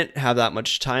didn't have that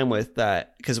much time with,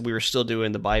 that because we were still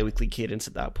doing the bi-weekly cadence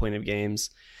at that point of games.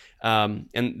 And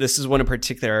this is one in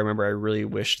particular I remember I really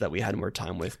wished that we had more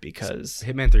time with, because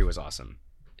Hitman 3 was awesome.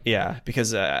 Yeah,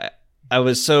 because I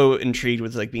was so intrigued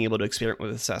with like being able to experiment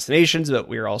with assassinations, but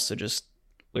we were also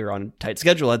we were on tight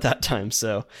schedule at that time,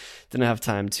 so didn't have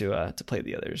time to play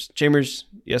the others. Chambers,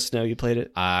 yes, no, you played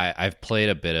it? I've played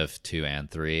a bit of 2 and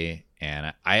 3,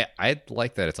 and I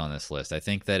like that it's on this list. I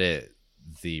think that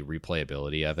the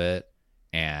replayability of it,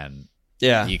 and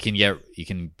yeah, you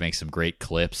can make some great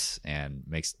clips and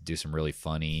do some really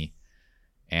funny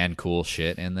and cool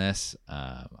shit in this.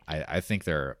 I think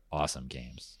they're awesome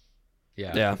games.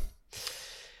 Yeah.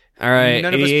 All right.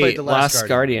 None of us played The Last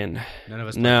Guardian. None of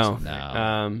us played No.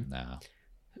 this. No.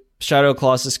 Shadow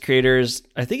Colossus creators,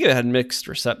 I think it had mixed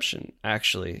reception,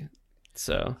 actually.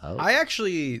 So I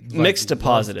actually mixed to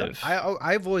positive.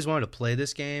 I've always wanted to play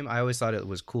this game. I always thought it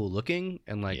was cool looking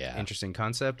and interesting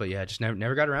concept, but yeah, just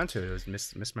never got around to it. It was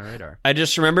missed my radar. I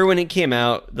just remember when it came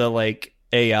out, the like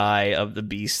AI of the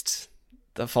beast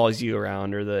that follows you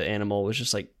around, or the animal, was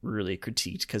just like really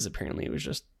critiqued because apparently it was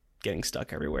just getting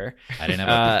stuck everywhere. I didn't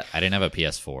have a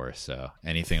PS4, so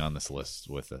anything on this list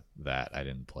with that, I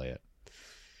didn't play it.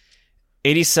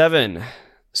 87,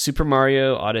 Super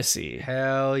Mario Odyssey.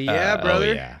 Hell yeah,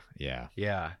 brother. Oh,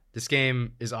 Yeah. This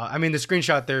game is, I mean, the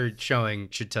screenshot they're showing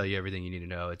should tell you everything you need to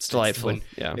know. It's delightful.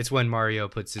 It's when Mario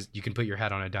you can put your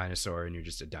hat on a dinosaur and you're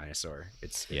just a dinosaur.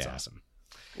 It's awesome.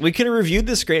 We could have reviewed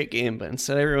this great game, but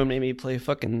instead everyone made me play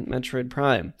fucking Metroid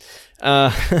Prime.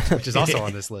 Which is also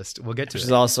on this list. We'll get to it. Which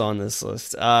is also on this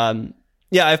list.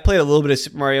 Yeah, I've played a little bit of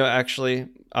Super Mario, actually.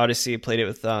 Odyssey, played it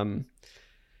with a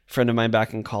friend of mine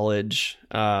back in college.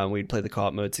 We'd play the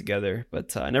co-op mode together,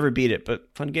 but I never beat it, but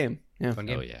fun game. Yeah. Fun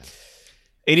game. Oh, yeah.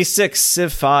 86,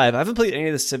 Civ 5. I haven't played any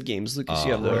of the Civ games. Lucas,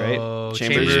 you have though, right?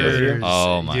 Chambers.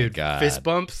 Oh my dude, god. Fist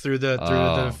bump through the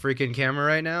freaking camera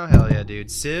right now. Hell yeah,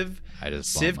 dude. Civ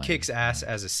kicks ass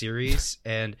as a series,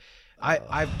 and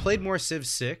I've played more Civ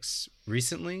 6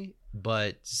 recently,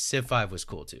 but Civ 5 was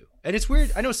cool too. And it's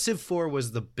weird. I know Civ 4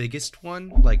 was the biggest one,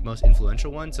 like most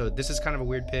influential one, so this is kind of a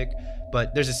weird pick,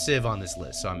 but there's a Civ on this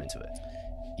list, so I'm into it.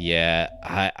 Yeah,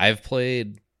 I've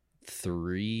played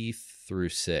 3 through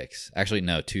 6. Actually,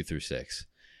 no, 2 through 6.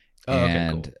 Oh,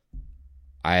 and okay,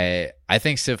 cool. I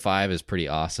think Civ 5 is pretty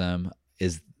awesome.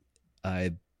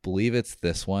 I believe it's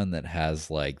this one that has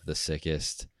like the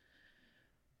sickest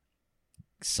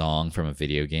song from a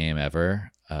video game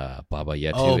ever. Baba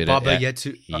Yetu. Oh, Baba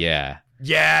Yetu. Yeah.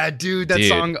 Yeah, dude, that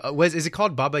song is it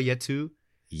called Baba Yetu?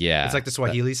 Yeah. It's like the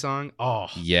Swahili song. Oh.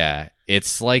 Yeah.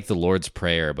 It's like the Lord's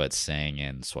Prayer, but sang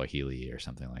in Swahili or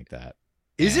something like that.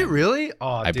 Is it really? Oh,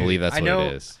 I believe that's what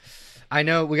it is. I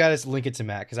know. We got to link it to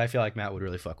Matt because I feel like Matt would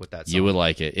really fuck with that song. You would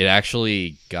like it. It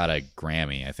actually got a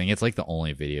Grammy. I think it's like the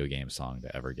only video game song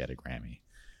to ever get a Grammy.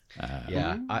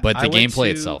 Yeah. But the gameplay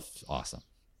itself, awesome.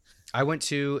 I went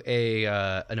to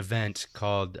an event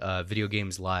called Video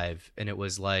Games Live, and it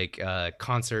was like a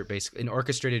concert, basically an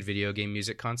orchestrated video game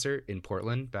music concert in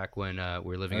Portland back when we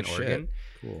were living in Oregon.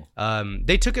 Cool.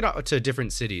 They took it out to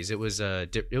different cities. It was a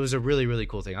really, really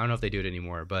cool thing. I don't know if they do it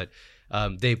anymore, but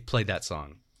they played that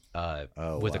song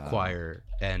with a choir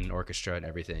and orchestra and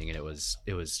everything, and it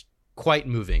was quite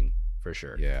moving for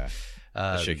sure. Yeah,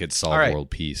 that shit could solve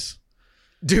world peace.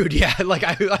 Dude, yeah, like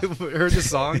I heard the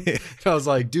song and I was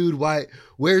like, dude,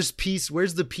 where's peace?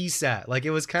 Where's the peace at? Like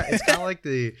it's kind of like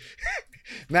the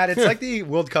Matt, it's like the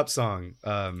World Cup song.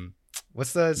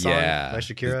 What's the song by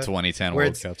Shakira? The 2010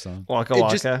 World Cup song. Waka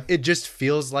Waka. It just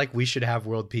feels like we should have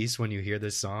world peace when you hear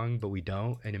this song, but we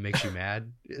don't, and it makes you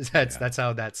mad. That's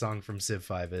how that song from Civ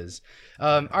 5 is.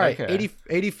 All right, okay.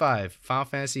 85, Final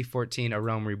Fantasy 14, A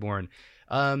Realm Reborn.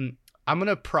 I'm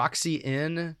gonna proxy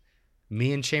in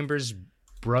me and Chambers'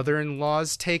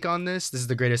 brother-in-law's take on this. This is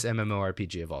the greatest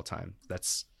MMORPG of all time.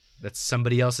 That's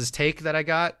somebody else's take that I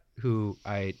got, who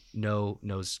I know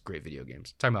knows great video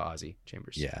games. Talking about Ozzy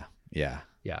Chambers. Yeah.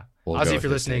 We'll Ozzy, if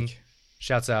you're listening,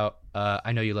 shouts out.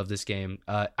 I know you love this game.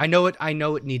 I know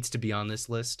it needs to be on this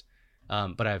list,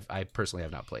 but I personally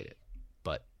have not played it,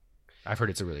 but I've heard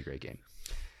it's a really great game.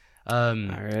 All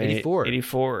right,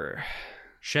 84.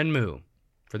 Shenmue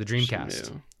for the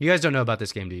Dreamcast. You guys don't know about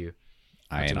this game, do you?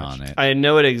 I ain't on it. I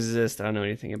know it exists. I don't know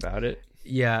anything about it.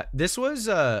 Yeah, this was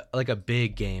like a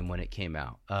big game when it came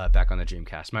out back on the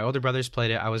Dreamcast. My older brothers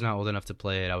played it. I was not old enough to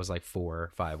play it. I was like 4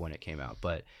 or 5 when it came out.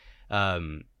 But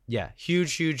yeah,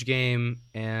 huge game.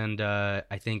 And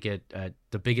I think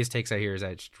the biggest takes I hear is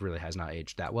that it really has not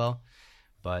aged that well.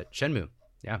 But Shenmue,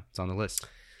 yeah, it's on the list.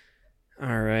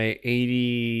 All right,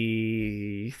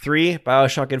 83.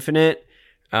 BioShock Infinite.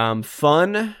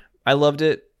 Fun. I loved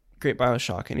it. Great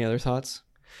BioShock. Any other thoughts?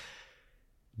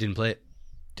 Didn't play it.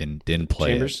 Didn't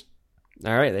play Chambers?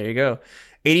 All right, there you go.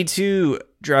 82.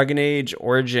 Dragon Age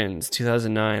Origins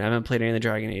 2009. I haven't played any of the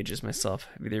Dragon Ages myself.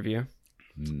 Have either of you?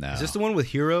 No. Is this the one with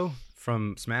Hero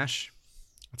from Smash?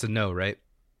 It's a no, right?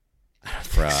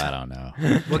 Bro, I don't know.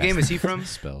 What game is he from?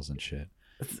 Spells and shit.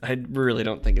 I really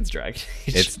don't think it's Dragon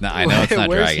Age. It's not. I know it's not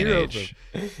Where's Dragon Hero Age.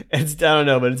 It's, I don't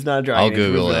know, but it's not Dragon I'll Age.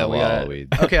 Google We've it got- we got while it. we.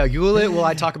 Okay, I'll Google it while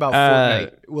I talk about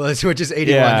Fortnite, which is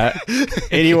 81. Yeah.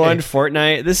 81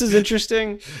 Fortnite. This is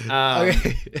interesting.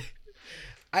 Okay.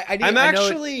 I'm I know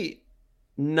actually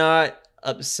not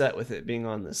upset with it being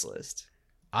on this list.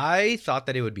 I thought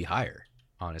that it would be higher,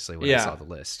 honestly, when I Yeah. saw the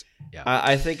list. Yeah.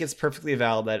 I think it's perfectly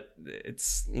valid that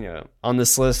it's, on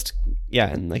this list. Yeah,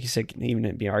 and like you said, can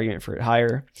even be an argument for it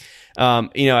higher.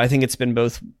 I think it's been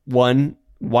both, one,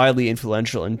 widely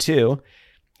influential, and two,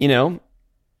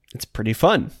 it's pretty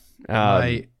fun.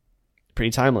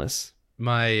 Pretty timeless.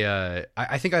 I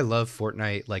think I love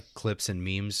Fortnite like clips and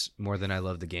memes more than I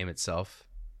love the game itself.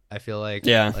 I feel like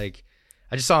like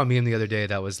I just saw a meme the other day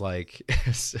that was like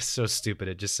it's so stupid.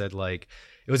 It just said like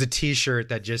it was a T-shirt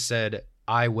that just said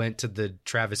I went to the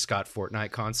Travis Scott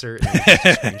Fortnite concert and it was just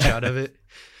a screenshot of it.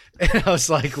 And I was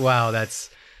like, wow,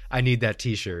 I need that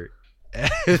T-shirt.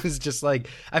 It was just like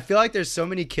I feel like there's so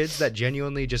many kids that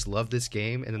genuinely just love this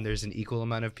game, and then there's an equal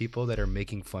amount of people that are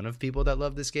making fun of people that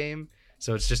love this game.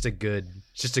 So it's just a good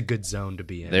zone to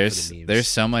be in. There's for the memes.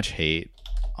 so much hate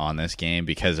on this game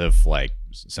because of like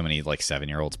so many like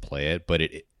 7-year-olds play it, but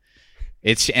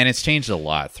it's changed a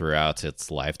lot throughout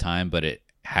its lifetime, but it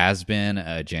has been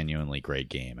a genuinely great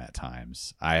game at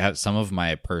times. I have some of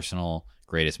my personal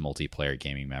greatest multiplayer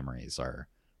gaming memories are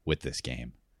with this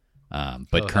game.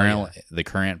 But currently, the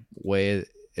current way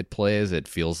it plays, it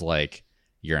feels like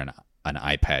you're an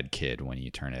iPad kid when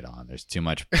you turn it on. There's too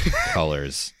much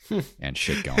colors and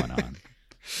shit going on.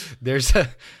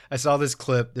 I saw this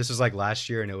clip. This was like last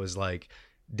year, and it was like,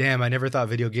 damn, I never thought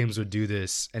video games would do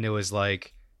this. And it was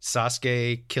like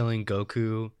Sasuke killing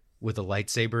Goku with a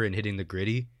lightsaber and hitting the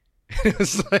gritty. It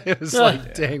was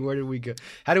like, dang, where did we go?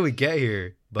 How did we get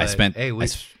here? But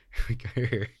we got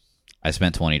here. I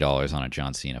spent $20 on a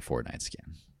John Cena Fortnite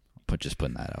skin. Just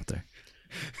putting that out there.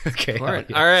 Okay.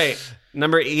 All right.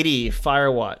 Number 80,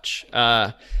 Firewatch.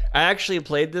 I actually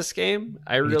played this game.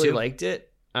 I really liked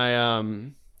it.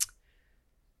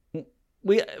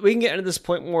 We can get into this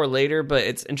point more later, but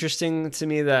it's interesting to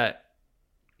me that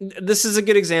this is a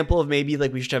good example of maybe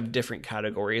like we should have different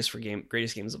categories for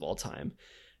greatest games of all time.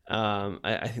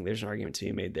 I think there's an argument to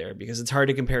be made there because it's hard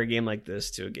to compare a game like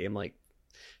this to a game like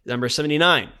number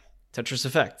 79, Tetris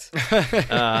Effect.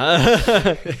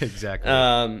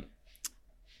 Exactly.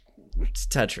 It's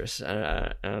Tetris.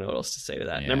 I don't know what else to say to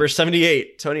that. Yeah. Number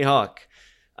 78, Tony Hawk.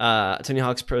 Tony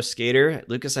Hawk's Pro Skater.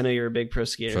 Lucas, I know you're a big Pro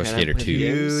Skater Pro fan. Skater I haven't played 2. the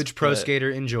games, Huge Pro but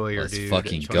Skater enjoyer, Let's dude.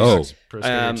 fucking Tony go. Hawk's Pro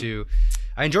Skater 2.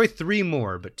 I enjoyed 3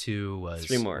 more, but 2 was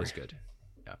good.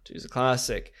 Yeah. 2's a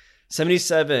classic.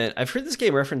 77. I've heard this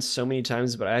game referenced so many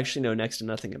times, but I actually know next to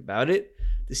nothing about it.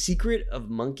 The Secret of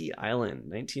Monkey Island,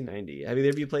 1990. Have either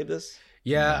of you played this?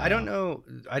 Yeah, No.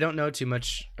 I don't know too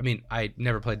much. I mean, I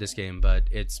never played this game, but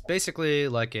it's basically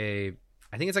like I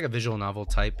think it's like a visual novel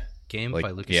type game by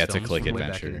Lucasfilm. Yeah, it's a click from way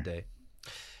back in adventure. the day.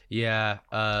 Yeah,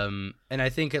 and I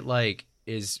think it like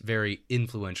is very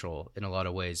influential in a lot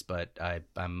of ways, but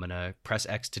I'm gonna press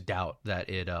X to doubt that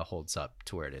it holds up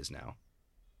to where it is now.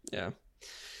 Yeah.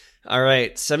 All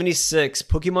right, 76,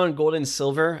 Pokemon Gold and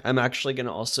Silver. I'm actually going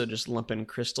to also just lump in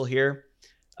Crystal here,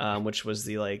 which was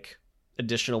the like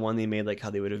additional one they made, like how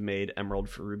they would have made Emerald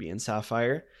for Ruby and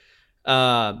Sapphire.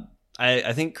 I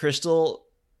think Crystal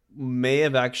may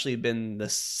have actually been the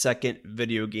second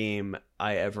video game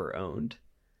I ever owned.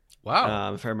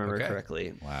 Wow. If I remember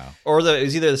correctly. Wow. Or it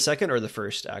was either the second or the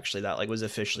first, actually, that like was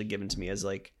officially given to me as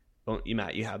like, oh,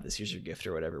 Matt, you have this, here's your gift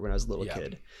or whatever, when I was a little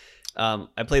kid.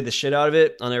 I played the shit out of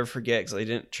it. I'll never forget because I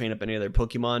didn't train up any other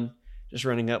Pokemon. Just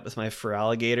running up with my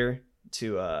Feraligatr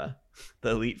to the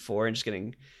Elite Four and just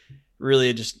getting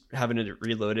really just having to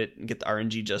reload it and get the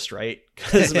RNG just right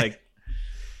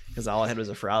because all I had was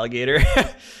a Feraligatr.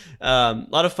 A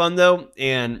lot of fun though,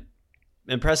 and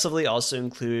impressively also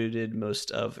included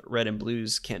most of Red and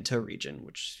Blue's Kanto region,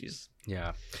 which is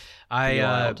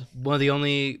wild. One of the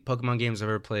only Pokemon games I've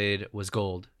ever played was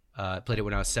Gold. I played it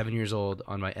when I was 7 years old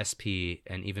on my SP,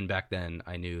 and even back then,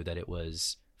 I knew that it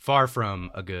was far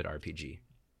from a good RPG.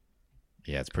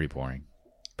 Yeah, it's pretty boring.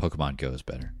 Pokemon Go is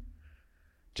better.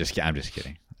 I'm just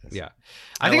kidding. Yeah,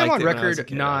 I think I'm on liked it when I was a record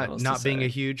kid, I don't know what else not to being say. a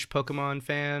huge Pokemon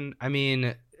fan. I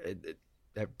mean,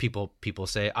 people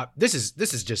say this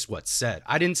is just what's said.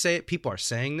 I didn't say it. People are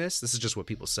saying this. This is just what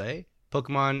people say.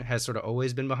 Pokemon has sort of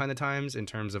always been behind the times in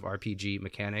terms of RPG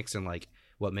mechanics and like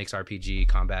what makes RPG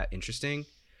combat interesting.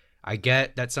 I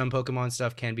get that some Pokemon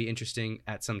stuff can be interesting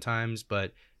at some times,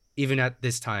 but even at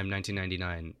this time,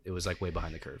 1999, it was like way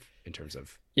behind the curve in terms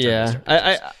of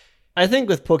I think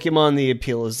with Pokemon the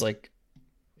appeal is like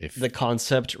If the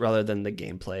concept rather than the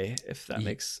gameplay, if that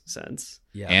makes sense.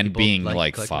 Yeah, and people being like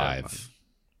like collecting that 5,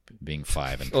 being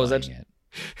 5 and Oh, is playing that-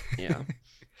 it. Yeah.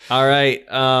 All right.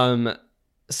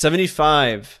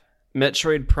 75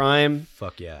 Metroid Prime.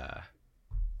 Fuck yeah.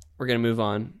 We're gonna move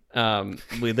on.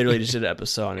 We literally just did an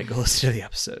episode on it. Go listen to the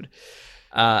episode.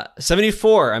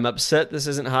 74. I'm upset this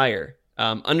isn't higher.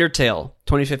 Undertale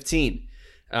 2015.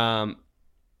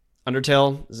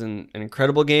 Undertale is an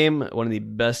incredible game, one of the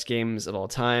best games of all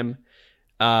time.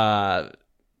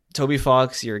 Toby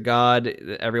Fox, you're a god.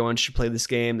 Everyone should play this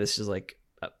game. This is like,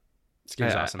 This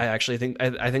game's awesome. I actually think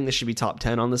I think this should be top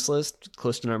 10 on this list,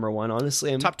 close to number 1.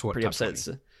 Honestly, I'm Top 20, pretty top upset.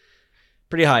 20. It's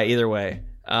pretty high either way.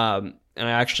 And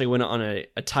I actually went on a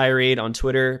tirade on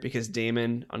Twitter because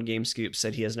Damon on GameScoop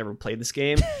said he has never played this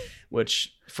game,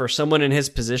 which for someone in his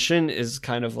position is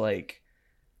kind of like,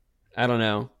 I don't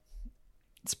know.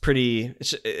 It's pretty.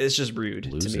 It's just rude to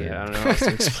me. Loser. I don't know how else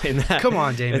to explain that. Come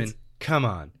on, Damon. Come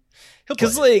on. He'll play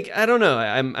Because it. like I don't know.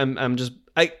 I'm just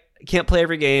I can't play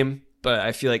every game, but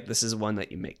I feel like this is one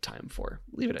that you make time for.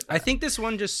 Leave it at that. I think this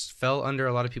one just fell under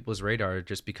a lot of people's radar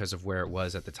just because of where it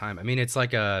was at the time. I mean, it's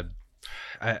like I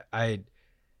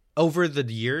over the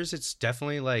years, it's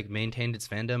definitely like maintained its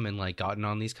fandom and like gotten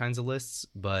on these kinds of lists.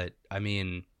 But I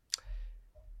mean,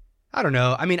 I don't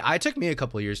know. I mean, it took me a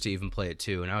couple of years to even play it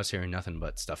too, and I was hearing nothing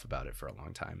but stuff about it for a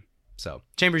long time. So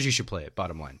Chambers, you should play it.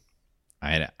 Bottom line.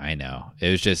 I know.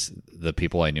 It was just the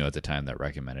people I knew at the time that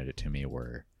recommended it to me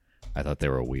I thought they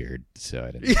were weird, so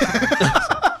I didn't.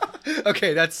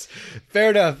 Okay, that's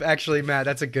fair enough. Actually, Matt,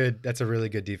 that's a really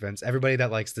good defense. Everybody that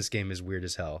likes this game is weird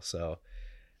as hell. So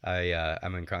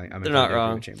I'm inclined. They're not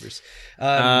wrong. With Chambers.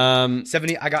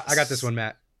 70. I got this one,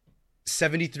 Matt.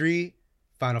 73.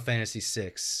 Final Fantasy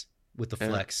 6 with the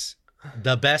flex.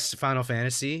 The best Final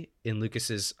Fantasy in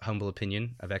Lucas's humble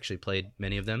opinion. I've actually played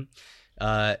many of them.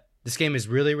 This game is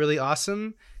really, really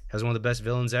awesome. Has one of the best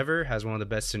villains ever. Has one of the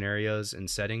best scenarios and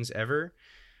settings ever.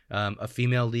 A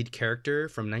female lead character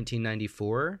from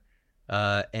 1994.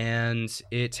 And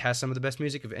it has some of the best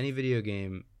music of any video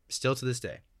game still to this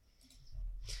day.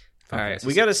 All right,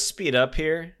 we got to speed up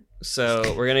here. So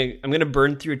I'm gonna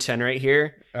burn through 10 right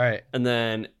here. All right. And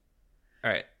then,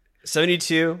 all right,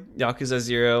 72, Yakuza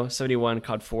 0, 71,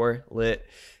 COD 4, lit.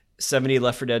 70,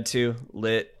 Left 4 Dead 2,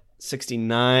 lit.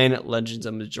 69, Legends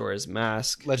of Majora's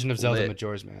Mask. Legend of Zelda lit.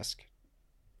 Majora's Mask.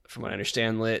 From what I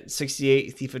understand, lit.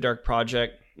 68, Thief of Dark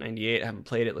Project. 98, I haven't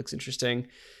played it, looks interesting.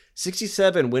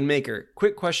 67, Wind Waker.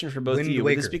 Quick question for both of you.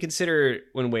 Would this be considered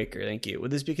Wind Waker? Thank you. Would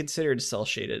this be considered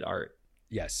cel-shaded art?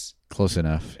 Yes. Close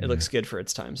enough. It looks good for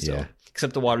its time still. Yeah.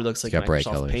 Except the water looks like got bright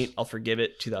Microsoft colors. Paint. I'll forgive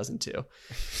it. 2002.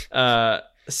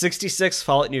 66,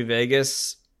 Fallout New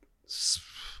Vegas.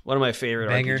 One of my favorite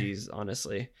Banger. RPGs,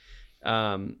 honestly.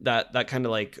 That kind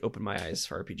of like opened my eyes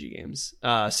for RPG games.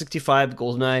 65,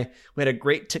 GoldenEye. We had a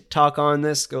great TikTok on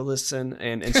this. Go listen.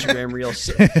 And Instagram reel.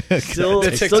 Still The still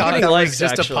TikTok getting that likes, was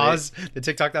just actually. a pause. The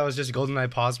TikTok that was just GoldenEye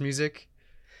pause music.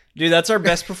 Dude, that's our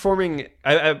best performing.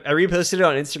 I reposted it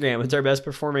on Instagram. It's our best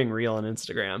performing reel on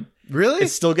Instagram. Really?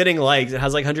 It's still getting likes. It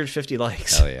has like 150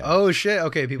 likes. Hell yeah. Oh shit.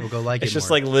 Okay, people go like It's it just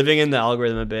more. like living in the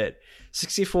algorithm a bit.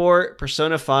 64,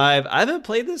 Persona 5. I haven't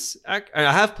played this. I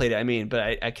have played it, I mean, but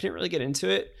I couldn't really get into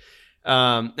it.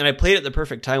 And I played it at the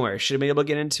perfect time where I should have been able to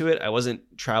get into it. I wasn't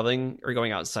traveling or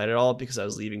going outside at all because I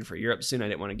was leaving for Europe soon. I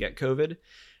didn't want to get COVID.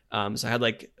 So I had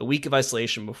like a week of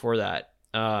isolation before that.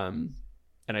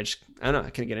 And I don't know, I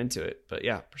couldn't get into it. But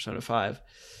yeah, Persona 5.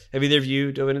 Have either of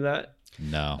you dove into that?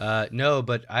 No. No,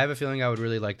 but I have a feeling I would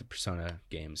really like the Persona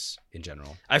games in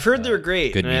general. I've heard they were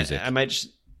great. good and music. I might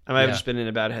have just been in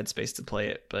a bad headspace to play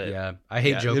it. But Yeah, I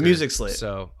hate yeah, the Joker. music's lit.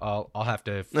 So I'll have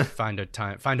to find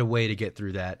a way to get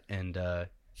through that and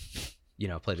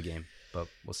play the game. But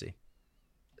we'll see.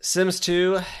 Sims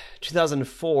 2,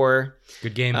 2004.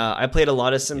 Good game. I played a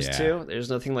lot of Sims Yeah. 2. There's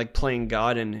nothing like playing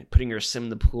God and putting your sim in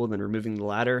the pool and then removing the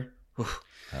ladder. Whew.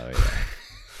 Oh yeah.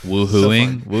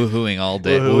 Woohooing, woohooing all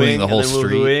day, Woohooing, wooing the and whole then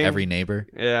street, woohooing. every neighbor.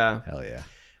 Yeah. Hell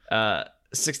yeah.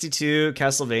 62,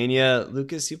 Castlevania.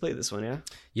 Lucas, you played this one, yeah?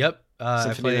 Yep. I Symphony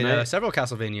of the played Night? several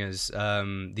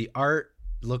Castlevanias. The art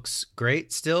looks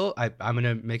great still. I'm going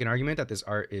to make an argument that this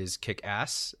art is kick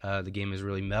ass. The game is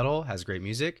really metal, has great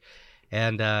music.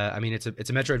 And I mean, it's a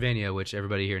Metroidvania, which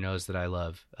everybody here knows that I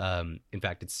love. In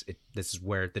fact, this is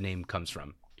where the name comes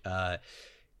from.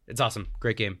 It's awesome,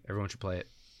 great game. Everyone should play it.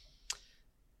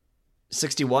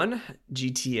 61,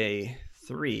 GTA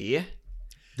 3.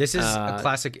 This is a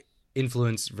classic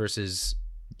influence versus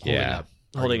holding up.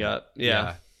 Holding up,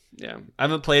 yeah. I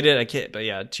haven't played it. I can't, but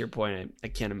yeah, to your point, I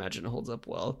can't imagine it holds up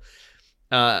well.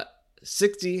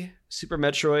 60, Super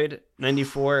Metroid.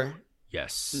 94.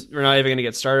 Yes. We're not even gonna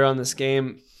get started on this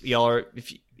game. Y'all are,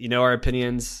 if you know our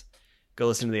opinions, go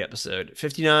listen to the episode.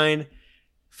 59,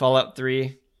 Fallout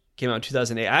 3. Came out in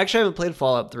 2008. I actually haven't played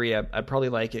Fallout 3. I'd probably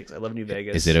like it because I love New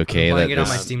Vegas. Is it okay I'm that playing it on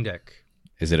my Steam Deck?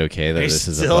 Is it okay that this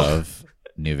is above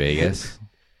New Vegas?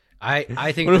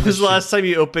 I think. When was the last time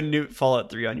you opened new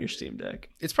Fallout 3 on your Steam Deck?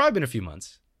 It's probably been a few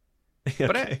months.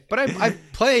 Okay. But I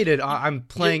played it. I'm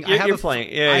playing. You're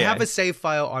playing. Yeah, I have a save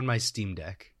file on my Steam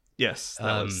Deck. Yes,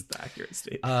 that was the accurate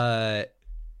state.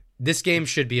 This game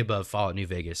should be above Fallout New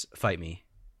Vegas. Fight me.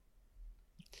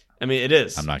 I mean, it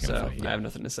is. I'm not going to fight you. I have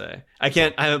nothing to say. I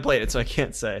haven't played it, so I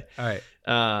can't say. All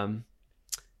right.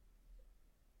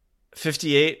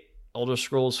 58, Elder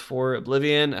Scrolls 4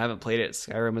 Oblivion. I haven't played it.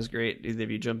 Skyrim was great. Either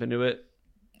of you jump into it?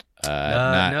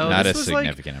 Not a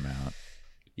significant amount.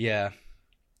 Yeah.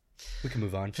 We can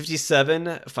move on.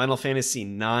 57, Final Fantasy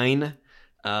 9.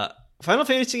 Final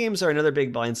Fantasy games are another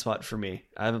big blind spot for me.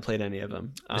 I haven't played any of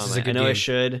them. This is a good I know game. I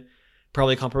should.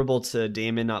 Probably comparable to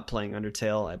Damon not playing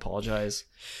Undertale. I apologize.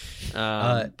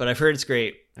 But I've heard it's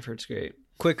great.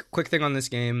 Quick thing on this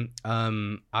game.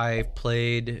 I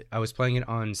was playing it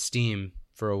on Steam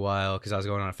for a while because I was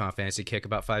going on a Final Fantasy kick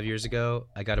about 5 years ago.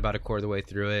 I got about a quarter of the way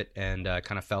through it and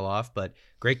kind of fell off. But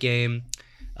great game.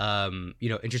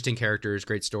 Interesting characters,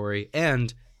 great story,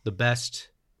 and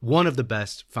one of the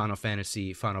best Final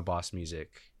Fantasy final boss music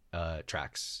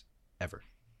tracks ever.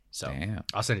 So Damn.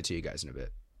 I'll send it to you guys in a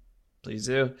bit. Please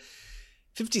do.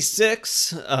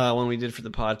 56, one we did for the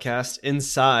podcast,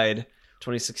 Inside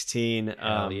 2016.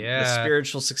 Hell yeah. The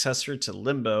spiritual successor to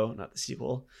Limbo, not the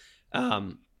sequel.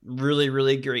 Really,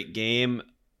 really great game.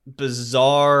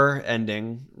 Bizarre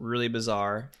ending. Really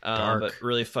bizarre. But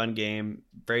really fun game.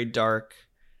 Very dark.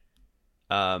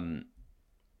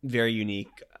 Very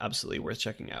unique. Absolutely worth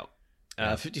checking out.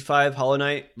 55, Hollow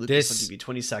Knight. Lucas, will give you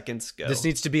 20 seconds. Go. This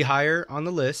needs to be higher on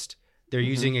the list. They're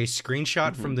using a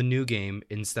screenshot from the new game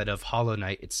instead of Hollow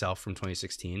Knight itself from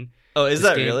 2016. Oh, is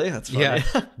that really? That's funny. Yeah.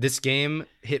 This game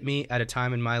hit me at a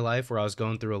time in my life where I was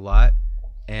going through a lot,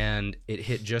 and it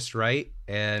hit just right,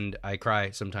 and I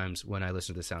cry sometimes when I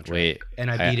listen to the soundtrack. Wait,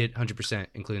 and I beat it 100%,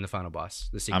 including the final boss,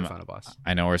 the secret final boss.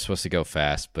 I know we're supposed to go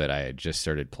fast, but I just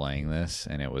started playing this,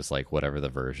 and it was like whatever the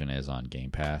version is on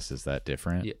Game Pass. Is that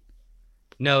different? Yeah.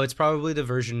 No, it's probably the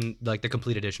version, like the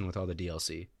complete edition with all the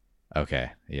DLC.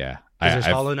 Okay, yeah. There's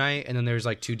Hollow Knight, and then there's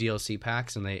like 2 DLC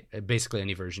packs, and they basically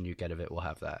any version you get of it will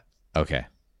have that. Okay.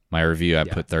 My review, I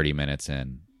put 30 minutes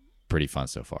in. Pretty fun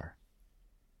so far.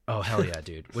 Oh, hell yeah,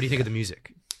 dude. What do you think of the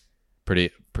music?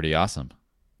 Pretty awesome.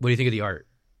 What do you think of the art?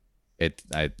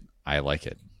 I like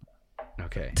it.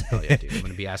 Okay. Hell yeah, dude. I'm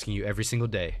going to be asking you every single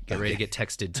day. Get ready to get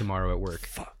texted tomorrow at work.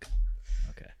 Fuck.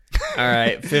 Okay. All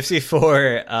right.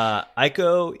 54.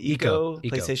 Ico,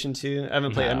 PlayStation 2. I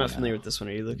haven't played. I'm not familiar with this one.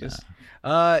 Are you, Lucas?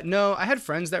 No, I had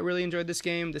friends that really enjoyed this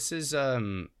game. This is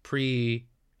pre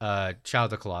Child of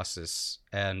the Colossus,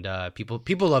 and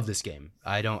people love this game.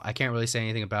 I can't really say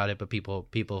anything about it, but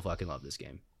people fucking love this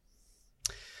game.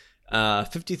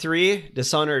 53,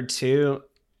 Dishonored 2.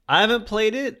 I haven't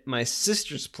played it. My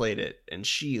sister's played it, and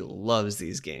she loves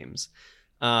these games.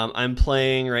 I'm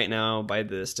playing right now by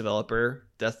this developer,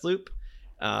 Deathloop,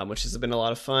 which has been a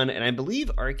lot of fun. And I believe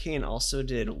Arcane also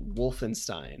did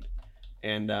Wolfenstein.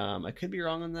 And I could be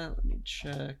wrong on that. Let me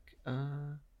check.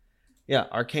 Yeah,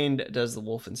 Arcane does the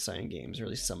Wolfenstein games, or at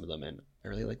least some of them, and I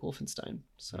really like Wolfenstein.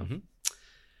 So,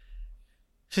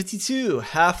 52,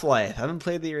 Half-Life. I haven't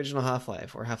played the original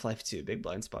Half-Life or Half-Life 2. Big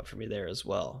blind spot for me there as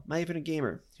well. Not even a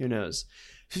gamer. Who knows?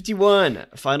 51,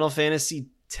 Final Fantasy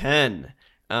X.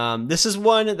 This is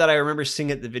one that I remember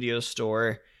seeing at the video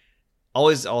store.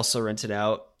 Always also rented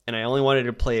out, and I only wanted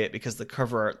to play it because the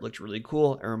cover art looked really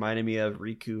cool and reminded me of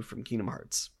Riku from Kingdom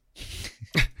Hearts.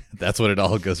 That's what it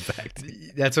all goes back to.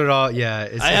 That's what it all, yeah.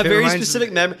 I have very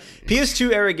specific memory.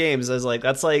 PS2 era games, I was like,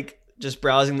 that's like just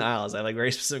browsing the aisles. I have like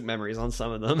very specific memories on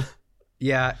some of them.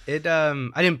 Yeah, I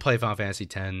didn't play Final Fantasy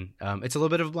X. It's a little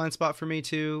bit of a blind spot for me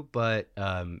too, but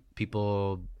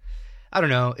people, I don't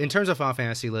know. In terms of Final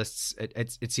Fantasy lists,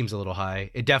 it seems a little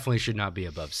high. It definitely should not be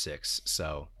above 6.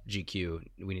 So GQ,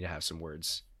 we need to have some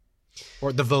words.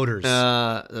 Or the voters.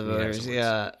 The voters,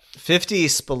 yeah. 50,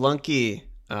 Spelunky.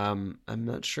 I'm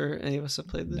not sure any of us have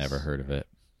played this. Never heard of it.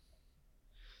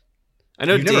 I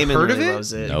know You've never Damon heard of really it?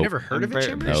 loves it. Nope. You've never heard of it, very-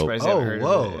 Chambers? very surprised you Oh, haven't heard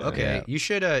whoa. of it. Okay, Yeah.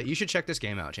 you should check this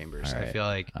game out, Chambers. All I right. feel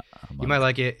like I'm you on might it.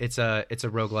 like it. It's a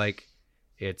roguelike.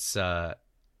 It's a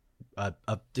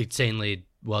insanely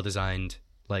well designed,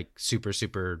 like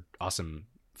super awesome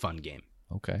fun game.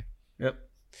 Okay. Yep.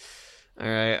 All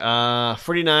right.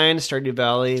 49, Stardew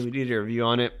Valley. We did a review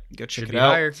on it. Go check Should it be out.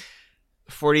 higher.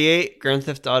 48, Grand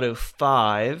Theft Auto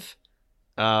 5.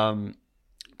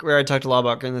 Where I talked a lot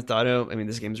about Grand Theft Auto. I mean,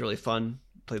 this game's really fun.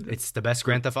 Played the, It's the best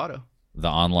Grand Theft Auto. The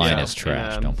online Yeah, is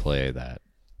trash. and, Don't play that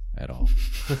at all.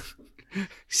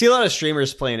 see a lot of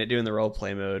streamers playing it, doing the role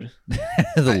play mode.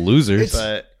 The losers.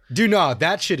 But Dude, no,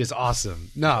 that shit is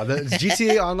awesome. No, the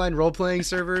GTA Online role-playing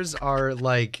servers are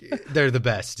like, they're the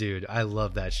best, dude. I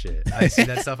love that shit. I see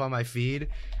that stuff on my feed,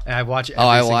 and I watch every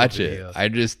I single watch video.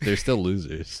 it. They're still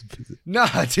losers. Nah,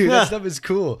 dude, that stuff is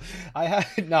cool.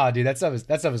 Dude, that stuff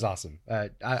is awesome.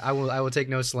 I will take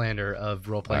no slander of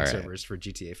role-playing All right. servers for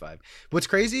GTA 5. What's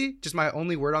crazy, just my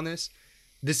only word on this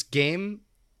game,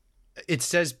 it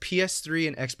says PS3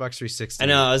 and Xbox 360. I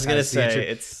know, I was going to as the say, intro.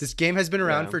 it's This game has been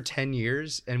around yeah. for 10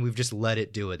 years, and we've just let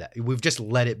it do it. We've just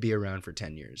let it be around for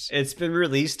 10 years. it's been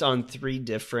released on 3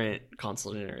 different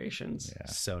console generations. Yeah,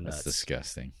 So nuts. that's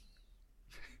disgusting.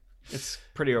 It's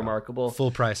pretty remarkable.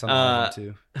 Full price on all of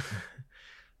them, too.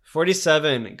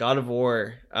 47, God of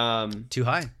War. Too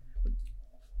high.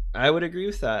 I would agree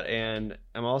with that, and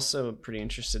I'm also pretty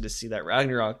interested to see that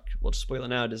Ragnarok, we'll just spoil it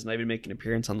now, does not even make an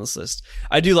appearance on this list.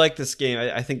 I do like this game.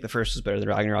 I think the first was better than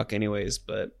Ragnarok anyways,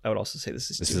 but I would also say this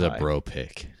is This too is high. a bro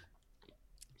pick.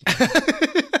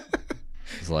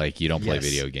 It's like you don't play Yes.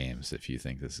 video games if you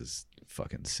think this is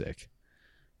fucking sick.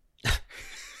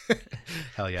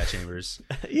 Hell yeah, Chambers.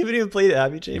 You haven't even played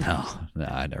Abby Chambers? No,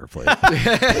 I never played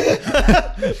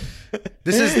it.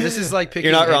 This is like picking.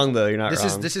 You're not wrong, though. You're not This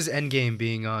wrong. is Endgame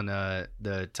being on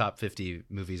the top 50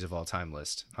 movies of all time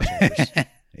list. On Chambers.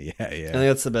 Yeah, I yeah. think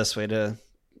that's the best way to...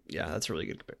 Yeah, that's a really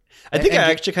good compare. I think And I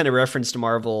you- actually kind of referenced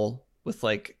Marvel with,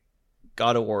 like,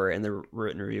 God of War and the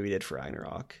written review we did for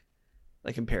Ragnarok.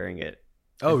 Like, comparing it.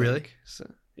 Oh, I really? think. So,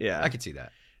 yeah. I could see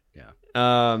that.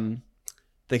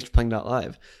 Thanks for playing that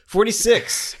live.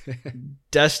 46,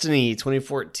 Destiny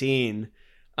 2014.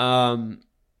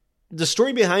 The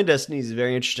story behind Destiny is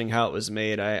very interesting. How it was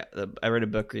made. I read a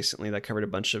book recently that covered a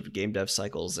bunch of game dev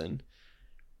cycles, and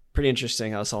pretty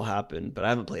interesting how this all happened. But I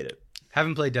haven't played it.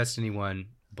 Haven't played Destiny 1,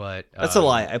 but That's a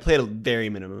lie. I played a very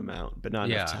minimum amount, but not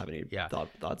enough to Yeah, have any yeah.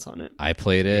 thoughts on it. I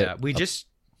played it. Yeah, we just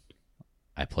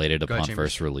I played it Go ahead, upon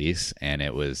Chambers. first release, and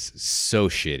it was so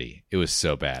shitty. It was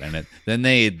so bad, and then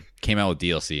they came out with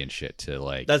DLC and shit to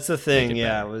like. That's the thing. Make it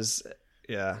Yeah, better. it was.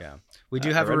 Yeah. Yeah. We do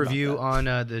I have a read about review that. on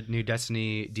the new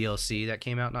Destiny DLC that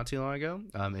came out not too long ago.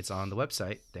 It's on the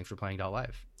website. Thanks for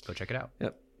playing.live. Go check it out.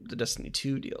 Yep. The Destiny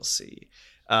 2 DLC.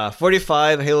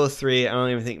 45, Halo 3. I don't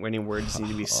even think any words need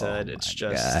to be said. Oh It's my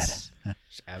just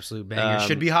Absolute banger. Um,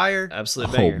 Should be higher. absolute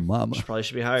Oh, banger. mama. Probably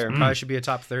should be higher. Probably should be a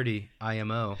top 30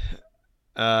 IMO.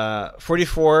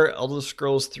 44, Elder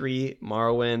Scrolls 3,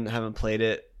 Morrowind. Haven't played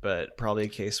it, but probably a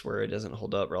case where it doesn't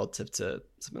hold up relative to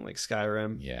something like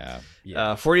Skyrim.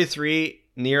 Yeah, 43,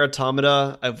 Nier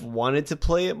Automata. I've wanted to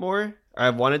play it more. Or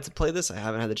I've wanted to play this. I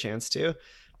haven't had the chance to,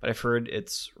 but I've heard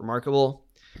it's remarkable.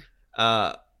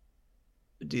 Have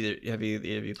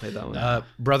you played that one?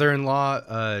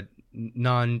 Brother-in-law,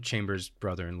 non-Chambers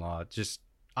brother-in-law. Just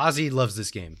Ozzy loves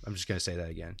this game. I'm just gonna say that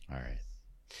again. all right.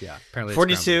 Yeah, apparently. It's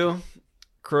 42,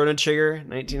 Chrono Trigger,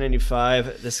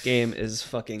 1995. This game is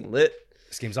fucking lit.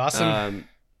 this game's awesome.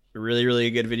 Really, really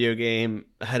good video game,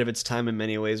 ahead of its time in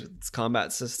many ways with its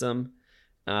combat system.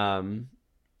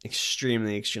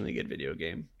 Extremely, extremely good video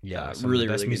game. Yeah, some of really,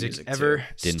 the best really good music too. ever.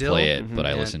 Didn't Still, play it, but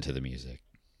I and- listened to the music.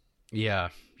 Yeah,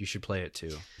 you should play it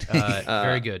too.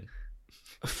 Very good.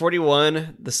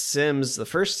 41, The Sims, the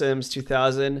first Sims,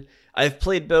 2000. I've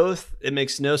played both. It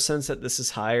makes no sense that this is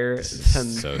higher This is than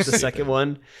so the stupid. second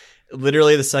one.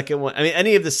 Literally, the second one. I mean,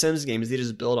 any of the Sims games, they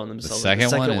just build on themselves. second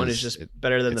one one is- is just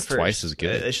better than the it's first. twice as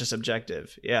good. It's just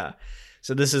objective. Yeah.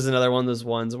 So this is another one of those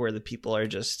ones where the people are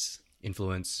just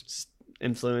Influence.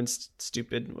 influenced,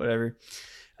 stupid, whatever.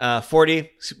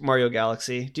 40, Super Mario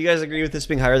Galaxy. Do you guys agree with this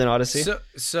being higher than Odyssey?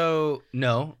 So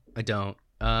no, I don't.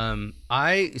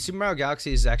 Super Mario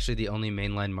Galaxy is actually the only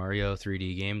mainline Mario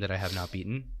 3D game that I have not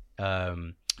beaten.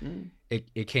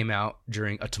 It came out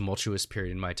during a tumultuous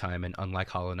period in my time, and unlike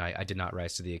Hollow Knight, I did not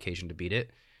rise to the occasion to beat it.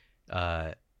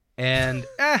 I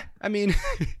mean,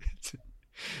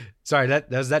 sorry, that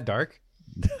was that dark.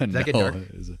 that get dark?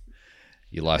 it was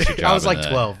you lost your job. I was in like the-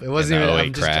 12. It wasn't in even. the I'm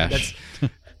 08 just, crash.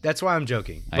 that's why I'm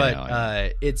joking. I But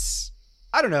know.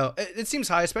 I don't know. It seems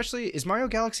high, especially is Mario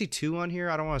Galaxy 2 on here?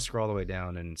 I don't want to scroll all the way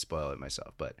down and spoil it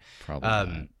myself, but Probably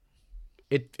not.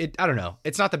 it I don't know.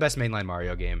 It's not the best mainline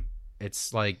Mario game.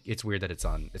 It's like it's weird that it's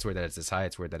this high.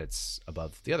 It's weird that it's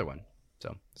above the other one.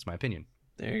 So that's my opinion.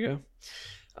 There you go.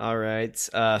 All right.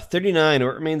 39,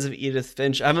 What Remains of Edith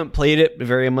Finch. I haven't played it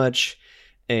very much.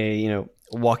 A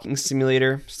walking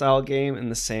simulator style game in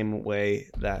the same way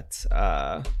that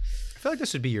I feel like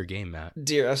this would be your game, Matt.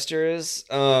 Dear Esther is.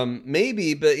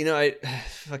 Maybe, but I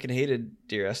fucking hated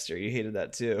Dear Esther. You hated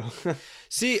that too.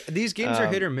 See, these games are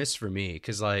hit or miss for me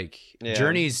because like Yeah.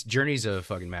 Journey's a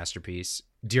fucking masterpiece.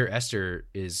 Dear Esther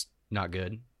is not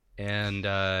good, and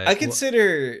I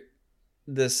consider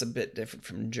this a bit different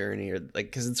from Journey, or like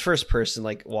because it's first person,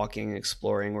 like walking and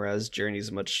exploring, whereas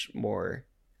Journey's much more.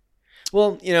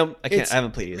 Well, I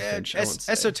haven't played Edith Finch. I won't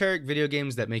say. esoteric video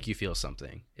games that make you feel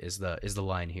something is the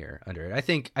line here under it. I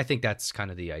think that's kind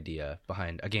of the idea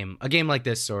behind a game like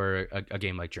this or a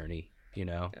game like Journey.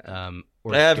 Or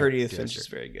But I have heard Edith Finch is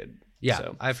very good. Yeah,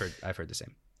 so. I've heard the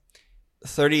same.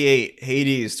 38,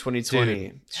 Hades 2020.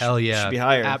 Dude, hell yeah, should be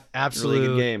higher. Absolute really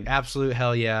good game. Absolute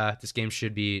hell yeah. This game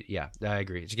should be. Yeah, I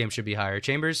agree. This game should be higher.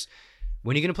 Chambers,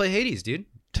 when are you gonna play Hades, dude?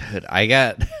 Dude, I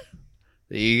got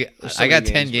so I got many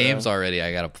 10 games, games bro. already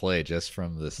I got to play just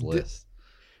from this list.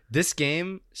 This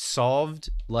game solved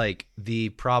like the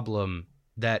problem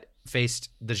that faced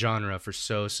the genre for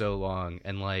so long,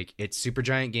 and like it's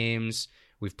Supergiant Games.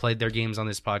 We've played their games on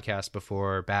this podcast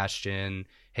before, Bastion,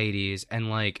 Hades, and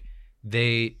like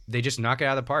they just knock it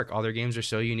out of the park. All their games are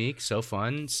so unique, so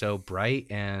fun, so bright,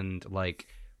 and like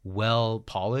well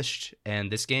polished. And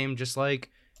this game just like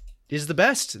is the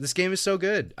best. This game is so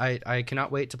good. I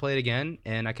cannot wait to play it again,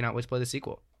 and I cannot wait to play the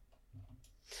sequel.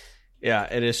 Yeah,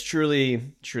 it is truly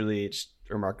just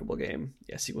a remarkable game.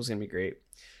 Yeah, sequel's gonna be great.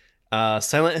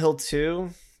 Silent Hill 2,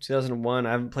 2001.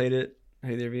 I haven't played it.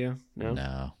 Either of you?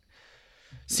 No.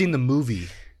 Seen the movie,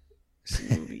 It's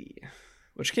a movie.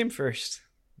 Which came first?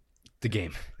 the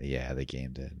game. Yeah, the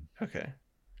game did. Okay.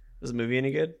 Was the movie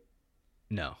any good?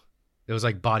 No, it was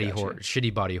like body Gotcha. horror,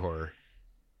 shitty body horror.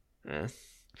 Eh.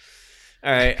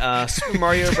 All right. Super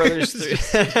Mario Brothers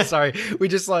 3. Sorry, we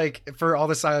just like for all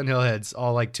the Silent Hill heads,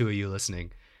 all like two of you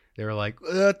listening, they were like,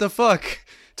 "What the fuck?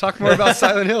 Talk more about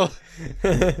Silent Hill."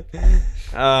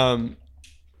 I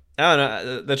don't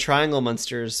know. The triangle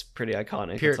monster is pretty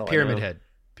iconic. That's all I Pyramid know. Head.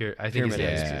 I think his Pyramid name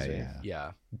Head, is. excuse me.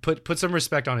 Yeah. Put some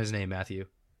respect on his name, Matthew.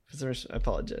 I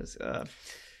apologize.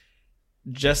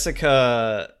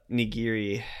 Jessica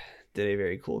Nigiri did a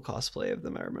very cool cosplay of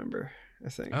them. I remember. I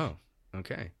think. Oh,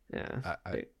 okay. Yeah.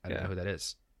 I don't know who that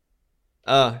is.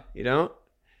 You don't?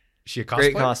 Is she a cosplayer?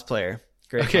 Great cosplayer.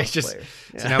 Great Okay, cosplayer.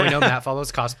 So now we know Matt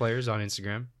follows cosplayers on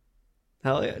Instagram.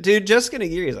 Hell yeah. Dude, Jessica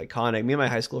Nigiri is iconic. Me and my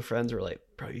high school friends were like,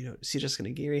 bro, you don't see Jessica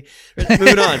Nigiri?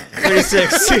 Moving on.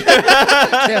 36.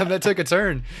 Damn, that took a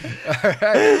turn. All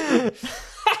right.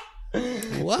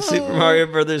 Whoa. Super Mario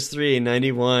Brothers 3,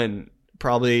 91.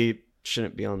 Probably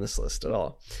shouldn't be on this list at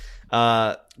all.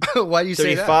 Why do you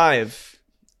say that? 35.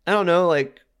 I don't know,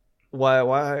 like,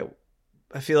 why?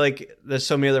 I feel like there's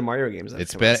so many other Mario games.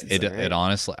 It's better. It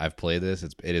honestly, I've played this.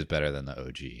 It is better than the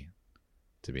OG,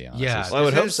 to be honest. Yeah. Well, I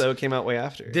would This hope is- so. It came out way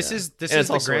after. This yeah. is And the it's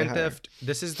also way Grand higher. Theft.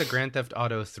 This is the Grand Theft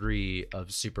Auto 3 of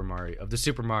the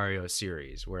Super Mario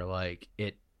series, where like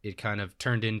it kind of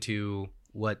turned into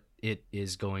what it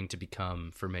is going to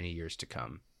become for many years to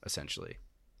come, essentially.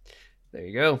 There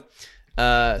you go.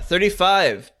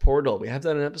 35, Portal. We have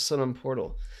done an episode on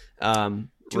Portal. Really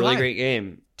high. great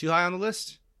game. Too high on the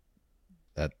list?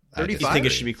 That You 35? think it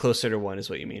should be closer to 1 is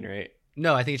what you mean, right?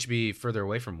 No, I think it should be further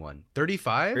away from 1.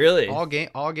 35? Really? All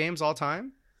games, all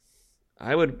time?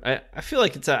 I feel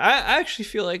like I actually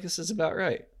feel like this is about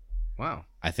right. Wow.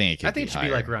 I think it Should be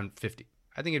like around 50.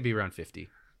 I think it'd be around 50.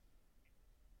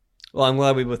 Well, I'm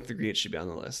glad we both agree it should be on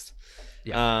the list.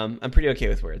 Yeah. I'm pretty okay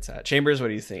with where it's at. Chambers, what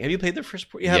do you think? Have you played the first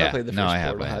Portal? You haven't Yeah. played the first No, I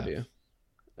have, Portal, I have have. you?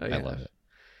 Oh, I yeah. love it.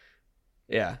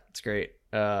 Yeah, it's great.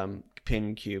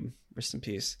 Companion Cube, rest in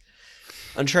peace.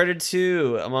 Uncharted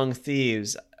 2, Among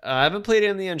Thieves. I haven't played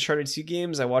any of the Uncharted 2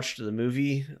 games. I watched the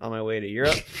movie on my way to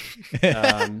Europe.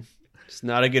 It's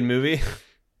not a good movie.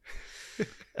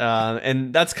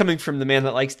 And that's coming from the man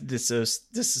that likes to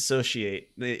disassociate.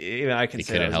 Even I can He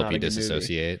say couldn't that was help not you a good movie.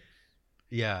 disassociate.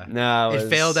 Yeah. No, It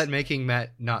failed at making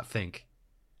Matt not think.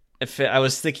 I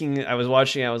was thinking, I was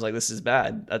watching, I was like, this is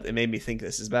bad. It made me think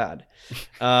this is bad.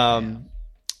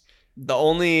 The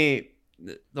only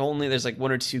there's like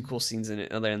 1 or 2 cool scenes in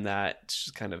it. Other than that, it's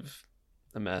just kind of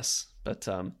a mess. But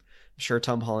I'm sure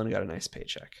Tom Holland got a nice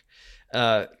paycheck.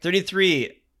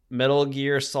 33, Metal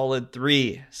Gear Solid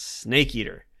 3, Snake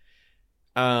Eater.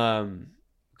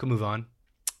 Could move on.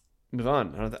 move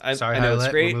on. Sorry, I know it's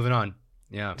Hylet, great. we're moving on.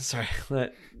 Yeah. Sorry,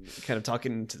 kind of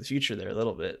talking into the future there a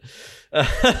little bit.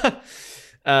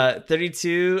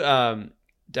 32.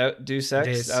 Deus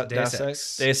Ex.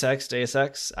 Deus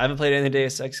Ex. I haven't played any of the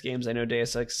Deus Ex games. I know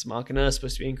Deus Ex Machina is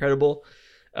supposed to be incredible.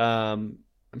 I'm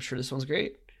sure this one's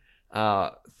great.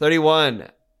 31.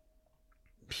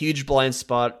 Huge blind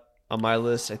spot on my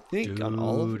list. I think on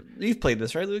all of it. You've played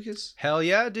this, right, Lucas? Hell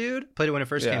yeah, dude. Played it when it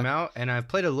first came out, and I've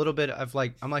played a little bit. I'm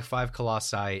like 5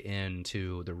 Colossi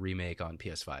into the remake on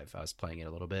PS5. I was playing it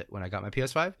a little bit when I got my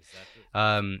PS5.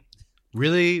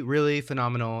 Really, really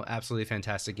phenomenal, absolutely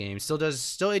fantastic game.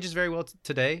 Still ages very well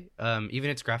today. Even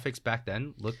its graphics back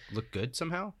then look good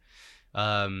somehow.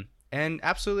 And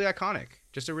absolutely iconic.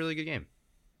 Just a really good game.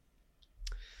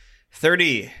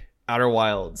 30. Outer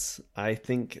Wilds. I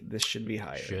think this should be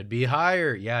higher. Should be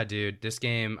higher. Yeah, dude. This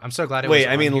game. I'm so glad it was. Wait,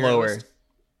 I mean lower.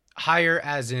 Higher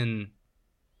as in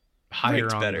higher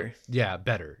ranked on better.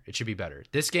 Better. It should be better.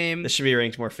 This should be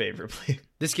ranked more favorably.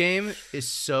 This game is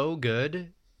so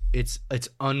good. It's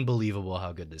unbelievable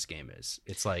how good this game is.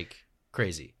 It's like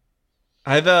crazy.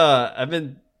 I've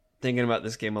been thinking about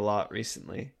this game a lot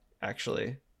recently,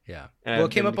 actually. Yeah. And well,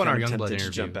 it came up on our Youngblood interview. To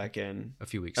jump back in a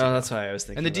few weeks ago. Oh, that's why I was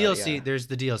thinking. And the DLC, there's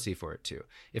the DLC for it too.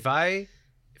 If I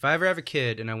ever have a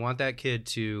kid and I want that kid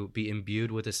to be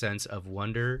imbued with a sense of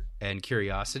wonder and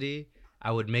curiosity,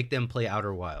 I would make them play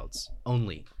Outer Wilds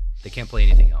only. They can't play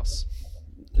anything else.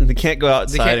 They can't go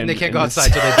outside. They can't go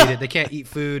outside till they beat it. They can't eat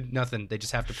food, nothing. They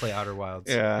just have to play Outer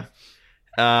Wilds. Yeah.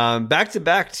 Back to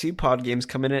back 2 pod games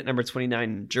coming in at number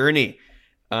 29. Journey.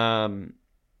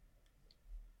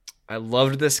 I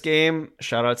loved this game.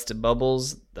 Shout outs to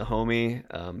Bubbles, the homie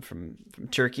from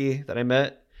Turkey that I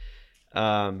met.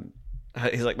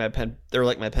 He's like my pen. They're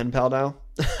like my pen pal now.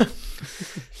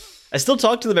 I still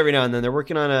talk to them every now and then. They're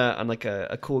working on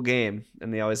a cool game,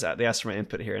 and they ask for my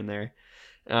input here and there.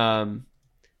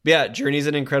 But yeah, Journey's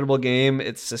an incredible game.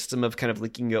 Its system of kind of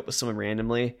linking you up with someone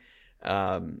randomly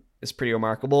is pretty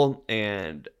remarkable,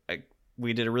 and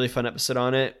we did a really fun episode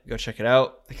on it. Go check it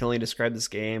out. I can only describe this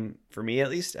game, for me at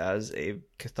least, as a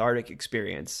cathartic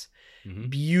experience. Mm-hmm.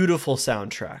 Beautiful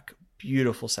soundtrack.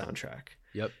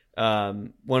 Yep.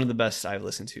 One of the best I've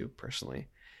listened to personally.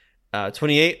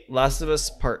 28, Last of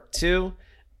Us Part 2.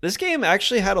 This game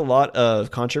actually had a lot of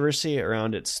controversy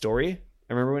around its story.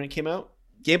 I remember when it came out.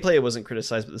 Gameplay wasn't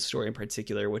criticized, but the story in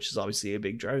particular, which is obviously a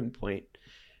big driving point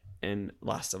in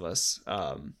Last of Us.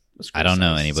 I don't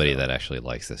know anybody that actually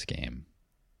likes this game.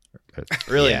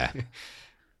 Really? Yeah.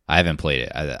 I haven't played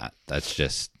it. That's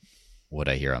just what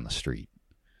I hear on the street.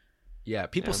 Yeah,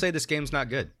 people say this game's not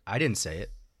good. I didn't say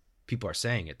it. People are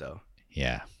saying it, though.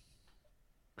 Yeah.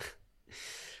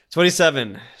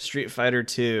 27, Street Fighter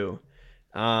 2.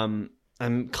 I'm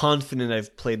confident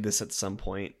I've played this at some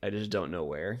point. I just don't know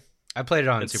where. I played it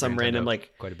on it's Super some Nintendo random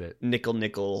like quite a bit.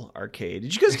 Nickel arcade.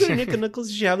 Did you guys go to Nickel?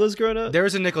 Did you have those growing up? There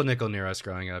was a Nickel near us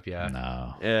growing up. Yeah.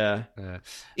 No.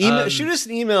 Yeah. Shoot us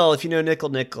an email if you know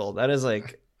Nickel. That is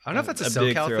like I don't know if that's a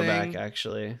big SoCal throwback, thing.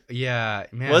 Actually. Yeah,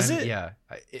 man. Was it? Yeah.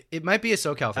 It might be a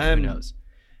SoCal thing. Who knows?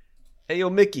 Hey, yo,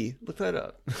 Mickey, look that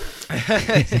up.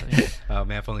 Oh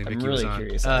man, if only Mickey really was on.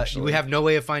 Curious, actually. We have no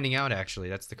way of finding out. Actually,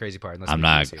 that's the crazy part. I'm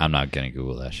not gonna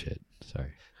Google that shit.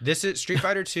 Sorry. This is Street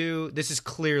Fighter 2. This is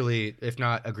clearly, if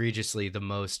not egregiously, the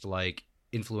most like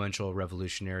influential,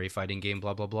 revolutionary fighting game.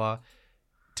 Blah blah blah.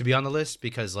 To be on the list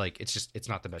because like it's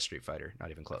not the best Street Fighter,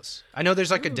 not even close. I know there's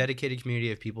like a dedicated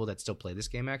community of people that still play this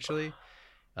game. Actually,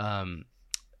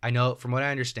 I know from what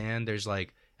I understand, there's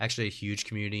like actually a huge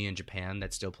community in Japan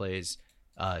that still plays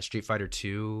Street Fighter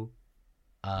 2.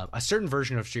 A certain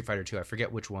version of Street Fighter 2. I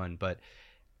forget which one, but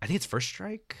I think it's First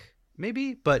Strike,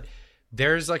 maybe. But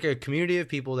there's like a community of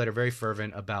people that are very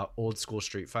fervent about old school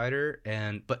Street Fighter,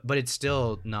 and but it's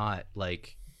still not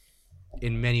like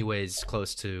in many ways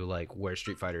close to like where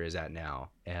Street Fighter is at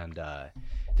now. And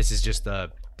this is just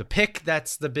the pick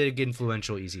that's the big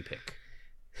influential easy pick.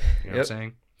 You know what I'm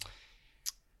saying?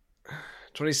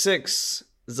 26,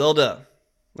 Zelda,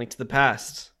 Link to the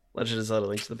Past. Legend of Zelda,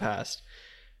 Link to the Past.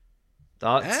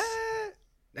 Thoughts?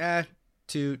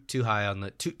 Too high on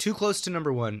the too close to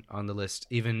number 1 on the list.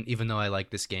 Even though I like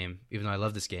this game, even though I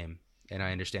love this game, and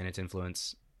I understand its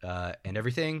influence and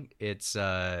everything, it's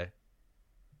I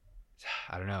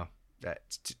don't know.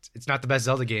 It's not the best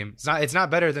Zelda game. It's not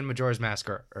better than Majora's Mask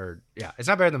it's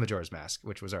not better than Majora's Mask,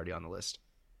 which was already on the list.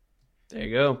 There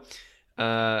you go.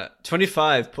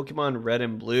 25, Pokemon Red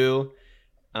and Blue.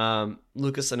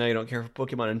 Lucas, I know you don't care for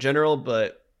Pokemon in general,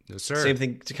 but no, sir. Same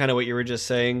thing to kind of what you were just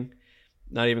saying.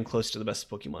 Not even close to the best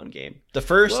Pokemon game. The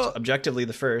first, objectively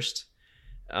the first,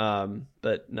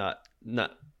 but not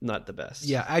not the best.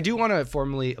 Yeah, I do want to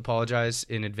formally apologize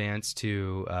in advance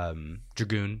to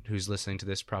Dragoon, who's listening to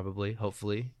this probably,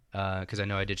 hopefully, because I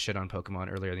know I did shit on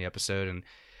Pokemon earlier in the episode, and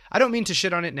I don't mean to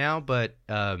shit on it now, but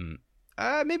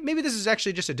maybe this is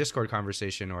actually just a Discord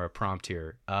conversation or a prompt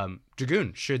here.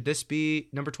 Dragoon, should this be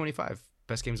number 25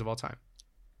 best games of all time?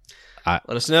 Let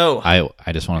us know.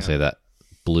 I just want to say that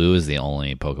Blue is the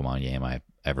only Pokemon game I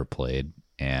ever played,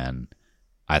 and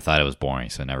I thought it was boring,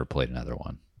 so I never played another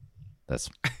one. That's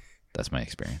my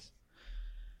experience.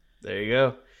 There you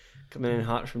go. Coming in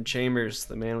hot from Chambers,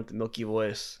 the man with the milky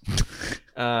voice.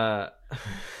 24,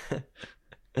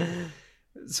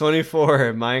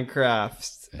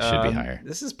 Minecraft. It should be higher.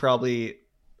 This is probably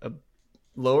a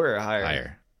lower or higher?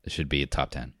 Higher. It should be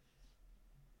top 10.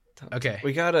 Okay.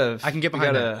 We gotta. I can get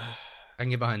behind that. I can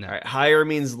get behind that. All right. Higher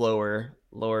means lower.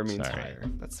 Lower means Sorry. higher.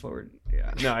 That's what we're.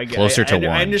 Yeah. No, I get. Closer to 1.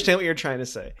 I understand what you're trying to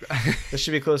say. This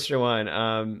should be closer to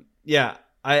 1. Yeah.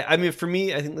 I mean, for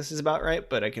me, I think this is about right,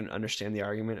 but I can understand the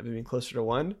argument of it being closer to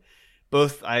 1.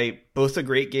 Both a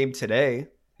great game today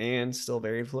and still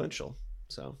very influential.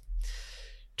 So,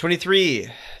 23,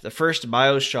 the first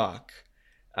BioShock.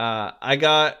 I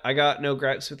got no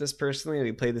gripes with this personally.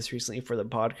 We played this recently for the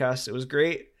podcast. It was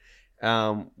great.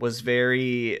 Was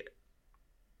very.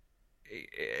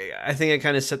 I think it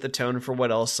kind of set the tone for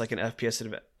what else like an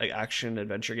FPS action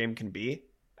adventure game can be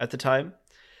at the time.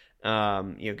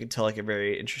 You could tell like a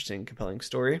very interesting, compelling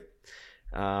story.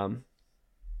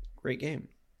 Great game.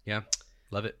 Yeah,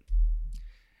 love it.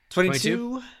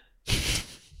 22.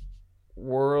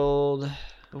 World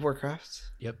of Warcraft.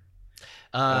 Yep.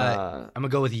 I'm gonna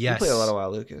go with yes. You play a lot of WoW,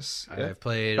 Lucas. I've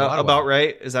played a lot of about WoW.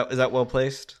 right. Is that well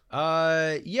placed?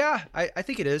 Yeah, I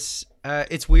think it is.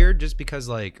 It's weird just because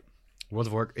like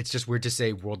it's just weird to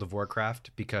say World of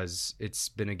Warcraft because it's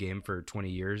been a game for 20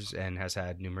 years and has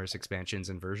had numerous expansions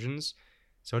and versions.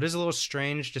 So it is a little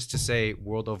strange just to say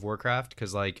World of Warcraft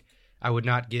because like I would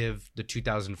not give the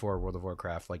 2004 World of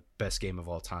Warcraft like best game of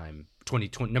all time,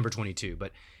 number 22.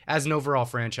 But as an overall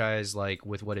franchise, like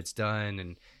with what it's done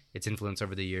and its influence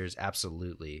over the years,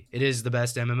 absolutely, it is the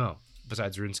best MMO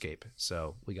besides RuneScape.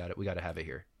 So we got to have it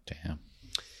here. Damn.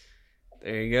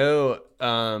 There you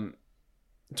go.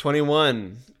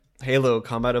 21, Halo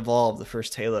Combat Evolved, the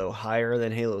first Halo, higher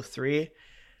than Halo 3.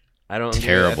 I don't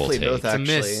Terrible I played take. both It's a actually.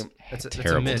 miss. That's a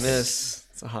Terrible miss.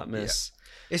 It's a hot miss.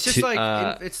 It's just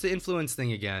like it's the influence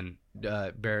thing again.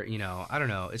 I don't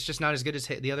know. It's just not as good as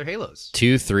the other Halos.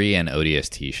 2, 3, and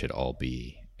ODST should all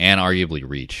be, and arguably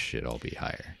Reach should all be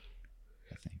higher.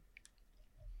 I think.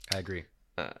 I agree.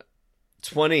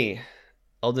 20,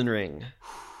 Elden Ring,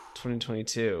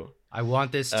 2022. I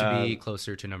want this to be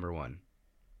closer to number 1.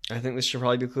 I think this should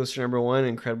probably be closer to number 1.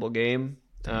 Incredible game.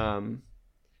 I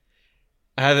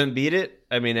haven't beat it.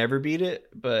 I may never beat it,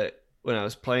 but when I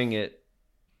was playing it,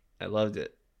 I loved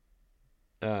it.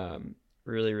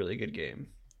 Really, really good game.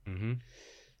 Mm-hmm.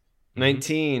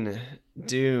 19,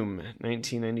 Doom,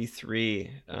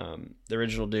 1993. The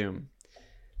original Doom.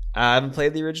 I haven't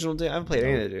played the original Doom. I haven't played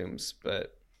any of the Dooms,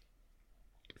 but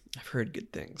I've heard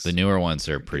good things. The newer ones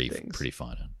are pretty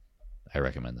fun. I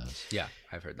recommend those. Yeah,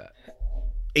 I've heard that.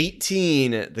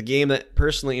 18, the game that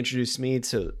personally introduced me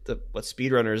to what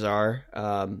speedrunners are,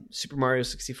 Super Mario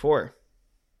 64.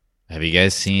 Have you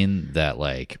guys seen that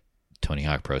like Tony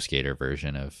Hawk Pro Skater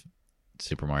version of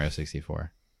Super Mario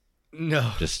 64?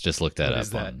 No. Just look that What up is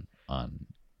that? on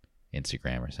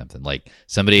Instagram or something. Like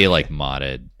somebody like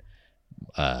modded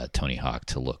Tony Hawk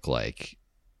to look like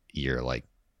you're like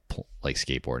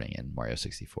skateboarding in Mario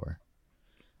 64.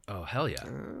 Oh, hell yeah.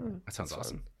 That sounds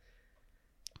awesome. Fun.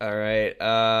 All right.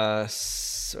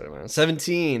 So what am I on?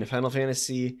 17, Final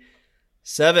Fantasy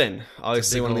 7.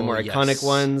 Obviously one of the more iconic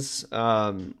ones.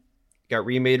 Got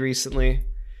remade recently.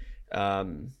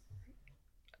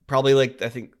 Probably like I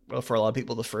think for a lot of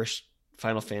people the first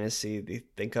Final Fantasy they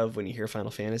think of when you hear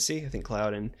Final Fantasy. I think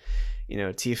Cloud and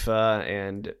Tifa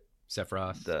and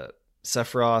Sephiroth. The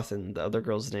Sephiroth and the other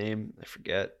girl's name I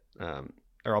forget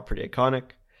are all pretty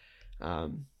iconic.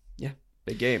 Yeah,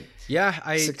 big game. Yeah,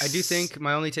 I do think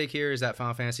my only take here is that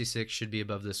Final Fantasy 6 should be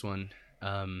above this one.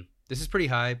 This is pretty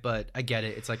high, but I get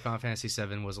it. It's like Final Fantasy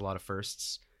 7 was a lot of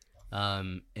firsts.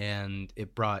 And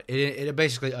it brought it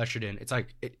basically ushered in. It's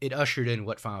like it ushered in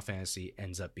what Final Fantasy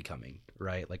ends up becoming,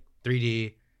 right? Like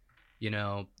 3D,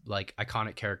 like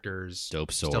iconic characters,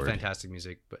 dope sword, still fantastic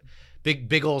music, but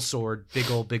big old sword,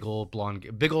 big old blonde,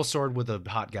 big old sword with a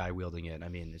hot guy wielding it. I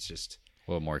mean, it's just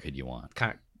what more could you want?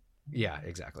 Kind of, yeah,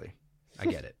 exactly. I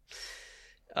get it.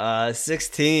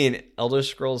 16, Elder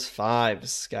Scrolls V,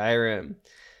 Skyrim.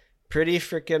 Pretty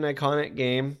freaking iconic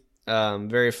game.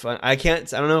 Very fun. I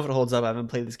don't know if it holds up. I haven't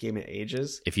played this game in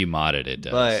ages. If you mod it, it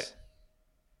does. But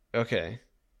okay.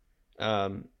 I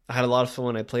had a lot of fun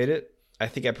when I played it. I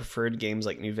think I preferred games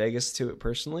like New Vegas to it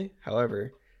personally.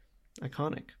 However,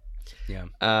 iconic.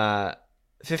 Yeah.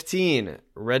 15,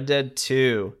 Red Dead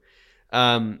 2.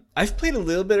 I've played a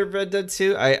little bit of Red Dead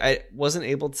 2. I wasn't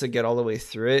able to get all the way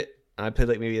through it. I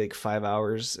played maybe 5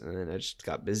 hours and then I just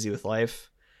got busy with life.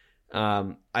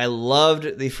 I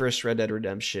loved the first Red Dead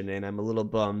Redemption, and I'm a little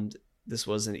bummed this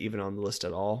wasn't even on the list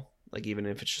at all. Even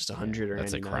if it's just 100 or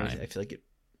that's 99, a crime. I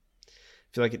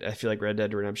feel like Red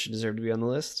Dead Redemption deserved to be on the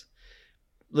list.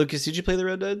 Lucas, did you play the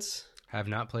Red Deads? Have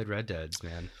not played Red Deads,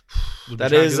 man.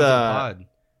 That is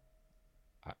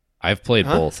I've played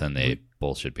both, and they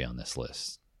both should be on this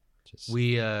list.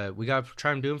 We got to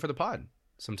try and do them for the pod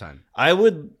sometime. I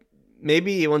would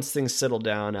maybe once things settle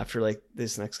down after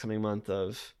this next coming month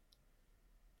of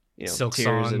Silk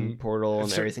Tears Song, and Portal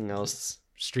and everything else.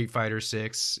 Street Fighter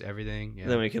 6, everything. Yeah.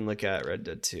 Then we can look at Red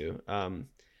Dead 2.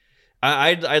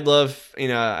 I'd love,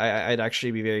 I'd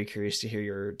actually be very curious to hear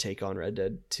your take on Red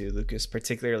Dead 2, Lucas,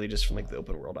 particularly just from the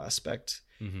open world aspect,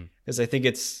 because I think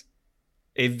it's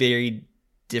a very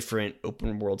different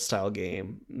open world style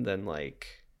game than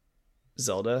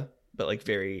Zelda, but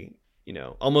very,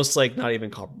 almost not even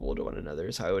comparable to one another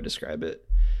is how I would describe it.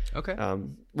 Okay.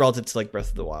 Relative to Breath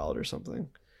of the Wild or something.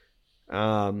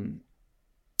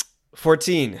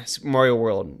 14, Super Mario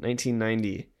World,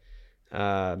 1990.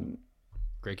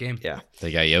 Great game. Yeah.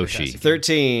 They got Yoshi. Fantastic.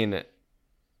 13.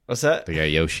 What's that? They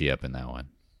got Yoshi up in that one.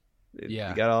 Yeah.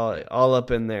 You got all up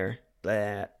in there.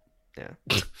 Blah. Yeah.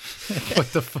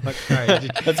 What the fuck? All right.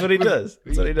 That's what he does.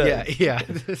 That's what he does. Yeah.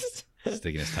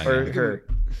 Sticking his tongue Or out. her.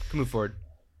 Can move forward.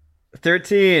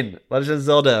 13, Legend of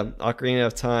Zelda, Ocarina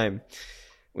of Time.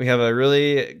 We have a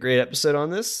really great episode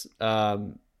on this.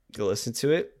 Go listen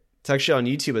to it. It's actually on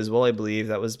YouTube as well, I believe.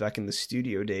 That was back in the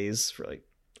studio days for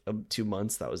 2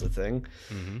 months. That was a thing.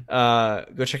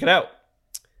 Go check it out.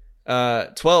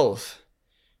 12,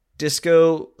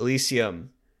 Disco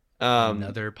Elysium.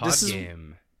 Another pod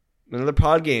game. Another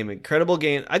pod game. Incredible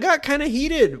game. I got kind of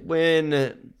heated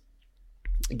when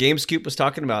GameScoop was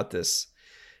talking about this.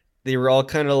 They were all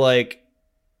kind of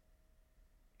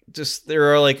they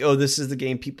were all oh, this is the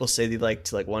game people say they like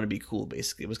to want to be cool.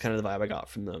 Basically, it was kind of the vibe I got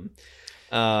from them.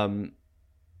 I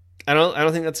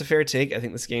don't think that's a fair take. I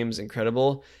think this game is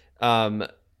incredible.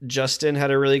 Justin had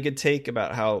a really good take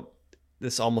about how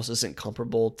this almost isn't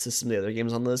comparable to some of the other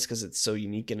games on the list because it's so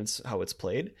unique in how it's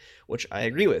played, which I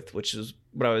agree with, which is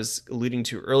what I was alluding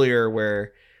to earlier,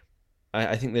 where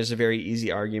I think there's a very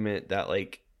easy argument that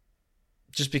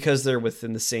just because they're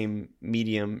within the same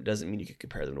medium doesn't mean you can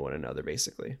compare them to one another,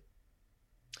 basically.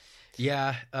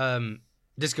 Yeah.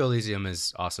 Disco Elysium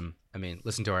is awesome. I mean,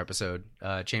 listen to our episode.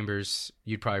 Chambers,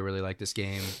 you'd probably really like this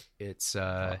game. It's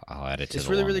I'll add it to it's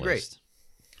the really, long really list.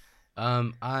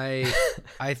 great.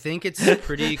 I think it's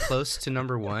pretty close to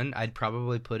number 1. I'd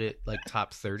probably put it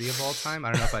top 30 of all time.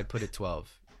 I don't know if I'd put it 12.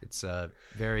 It's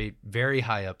very, very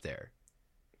high up there.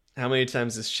 How many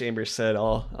times has Chambers said,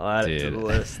 I'll add it to the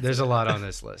list? There's a lot on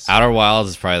this list. Outer Wilds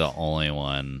is probably the only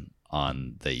one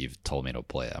on that you've told me to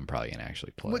play. I'm probably gonna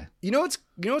actually play. You know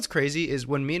what's crazy is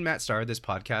when me and Matt started this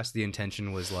podcast, the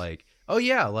intention was oh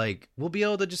yeah, we'll be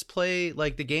able to just play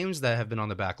the games that have been on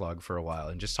the backlog for a while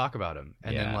and just talk about them.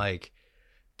 And then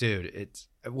dude, it's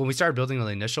when we started building the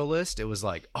initial list, it was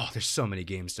oh, there's so many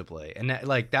games to play, and that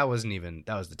was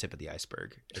the tip of the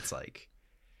iceberg. It's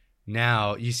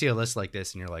now you see a list like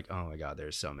this and you're oh my god,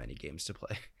 there's so many games to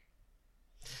play.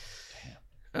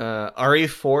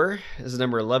 RE4 is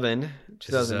number 11,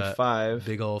 2005.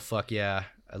 Big old fuck yeah.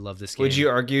 I love this game. Would you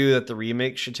argue that the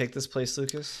remake should take this place,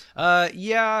 Lucas?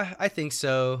 Yeah, I think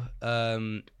so.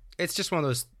 It's just one of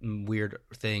those weird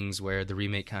things where the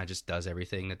remake kind of just does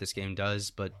everything that this game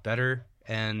does, but better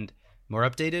and more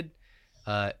updated.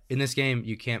 In this game,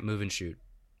 you can't move and shoot,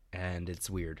 and it's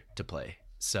weird to play.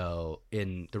 So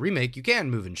in the remake, you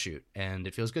can move and shoot, and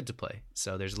it feels good to play.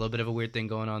 So there's a little bit of a weird thing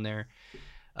going on there.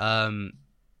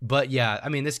 But yeah, I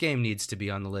mean, this game needs to be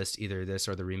on the list, either this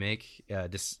or the remake.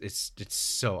 It's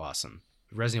so awesome.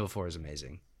 Resident Evil 4 is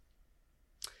amazing.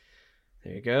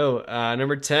 There you go.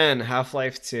 Number 10,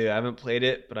 Half-Life 2. I haven't played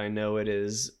it, but I know it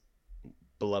is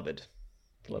beloved.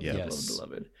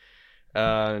 Beloved.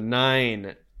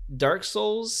 9, Dark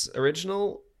Souls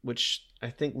original, which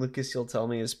I think, Lucas, you'll tell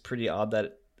me is pretty odd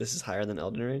that this is higher than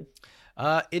Elden Ring.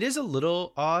 It is a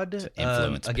little odd.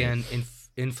 Influence again,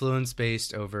 influence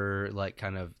based over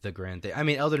kind of the grand thing. I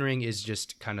mean, Elden Ring is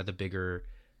just kind of the bigger,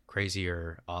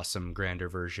 crazier, awesome, grander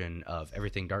version of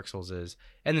everything Dark Souls is,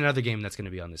 and another game that's going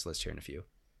to be on this list here in a few.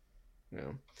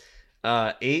 No.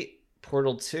 8,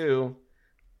 Portal 2.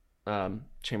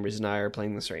 Chambers and I are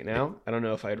playing this right now. I don't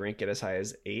know if I'd rank it as high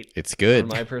as 8. It's good. On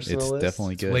my personal it's list.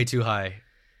 definitely good. It's way too high.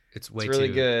 It's really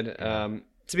too good. yeah.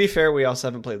 To be fair, we also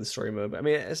haven't played the story mode. But, I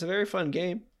mean, it's a very fun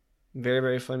game. Very,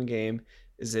 very fun game.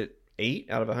 Is it 8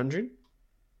 out of 100?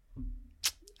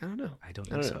 I don't know. I don't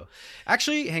think so.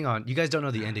 Actually, hang on. You guys don't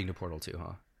know the ending to Portal 2,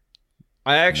 huh?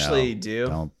 I actually No,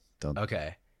 do. Don't.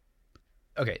 Okay.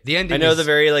 The ending. I know is, the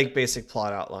very basic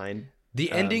plot outline.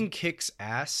 the ending kicks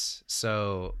ass.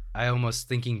 So I almost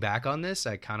thinking back on this,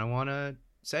 I kind of want to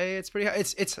say it's pretty high.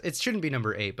 It shouldn't be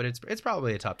number 8, but it's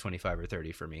probably a top 25 or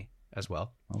 30 for me as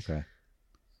well. Okay.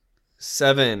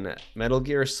 7, Metal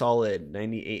Gear Solid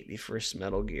 98, the first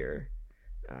Metal Gear.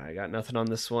 I got nothing on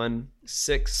this one.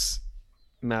 6,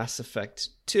 Mass Effect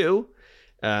 2.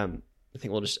 I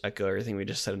think we'll just echo everything we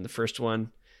just said in the first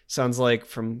one. Sounds like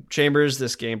from Chambers,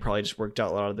 this game probably just worked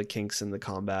out a lot of the kinks in the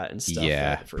combat and stuff.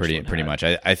 Yeah, that the first pretty one had. much.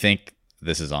 I think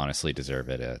this is honestly deserve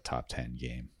it a top 10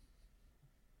 game.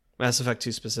 Mass Effect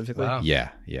 2 specifically. Wow. Yeah.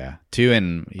 2,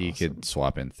 and you Awesome. could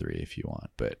swap in 3 if you want,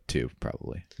 but 2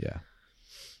 probably. Yeah.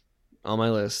 On my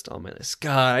list.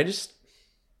 God, I just...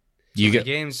 You The get.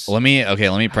 games. Let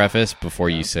me preface before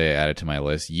Yeah. you say add it to my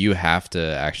list. You have to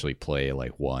actually play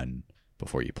like 1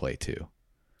 before you play 2.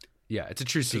 Yeah, it's a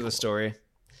true to sequel. the story.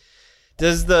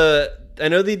 I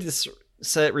know they just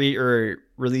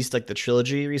released like the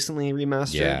trilogy recently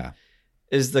remastered. Yeah.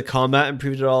 Is the combat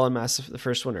improved at all in the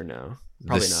first one or no?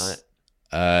 Probably This-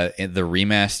 not. In the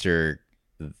remaster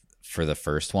for the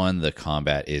first one, the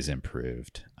combat is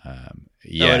improved.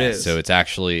 Yeah, it is. So it's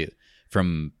actually,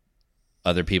 from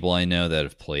other people I know that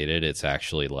have played it, it's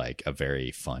actually like a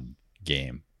very fun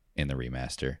game in the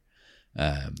remaster.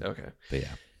 Okay. But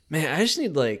yeah, Man, I just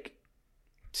need like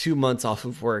 2 months off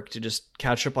of work to just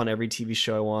catch up on every TV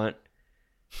show I want.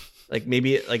 Like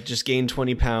maybe like just gain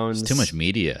 20 pounds. it's too much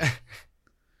media.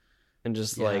 And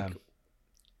just Yeah. like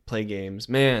play games.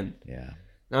 Man, Yeah.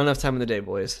 not enough time in the day,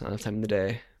 boys. Not enough time in the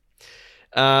day.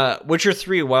 Witcher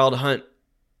 3 Wild Hunt.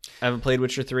 I haven't played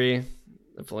Witcher 3.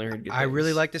 I've only heard good I really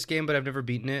things. like this game, but I've never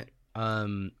beaten it.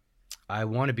 I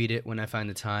want to beat it when I find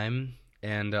the time.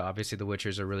 And obviously, The Witcher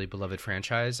is a really beloved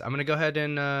franchise. I'm going to go ahead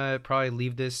and probably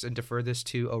leave this and defer this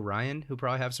to Orion, who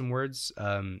probably have some words.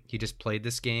 He just played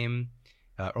this game.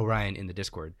 Orion in the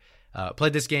Discord.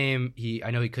 Played this game.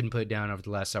 I know he couldn't put it down over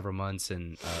the last several months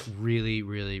and really,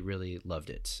 really, really loved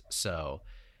it. So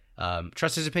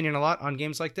trust his opinion a lot on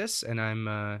games like this. And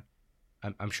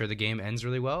I'm sure the game ends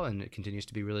really well and it continues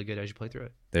to be really good as you play through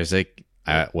it. There's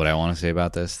what I want to say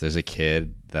about this. There's a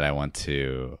kid that I went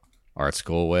to art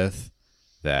school with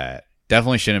that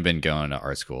definitely shouldn't have been going to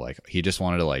art school. Like, he just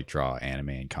wanted to like draw anime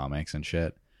and comics and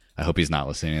shit. I hope he's not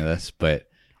listening to this, but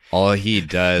all he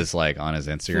does like on his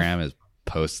Instagram is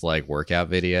post like workout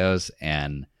videos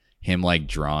and him like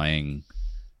drawing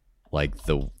like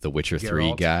the Witcher 3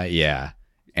 Geralt? guy. Yeah.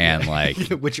 And like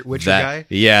Witcher that, guy.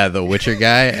 Yeah, the Witcher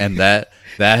guy. And that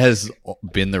has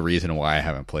been the reason why I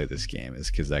haven't played this game,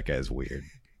 is because that guy's weird.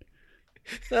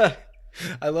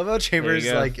 I love how Chambers,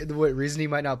 There you go. like, the reason he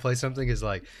might not play something is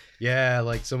like, yeah,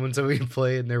 like someone told me to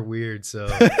play it and they're weird, so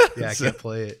yeah, I can't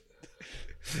play it.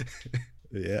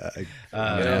 Yeah.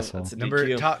 That's a Number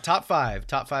DQ. top five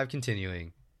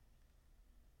continuing.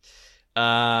 What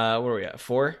are we at?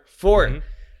 4? 4. Mhm.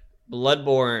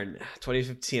 Bloodborne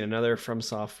 2015, another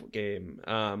FromSoft game.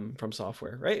 From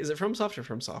Software, right? Is it FromSoft or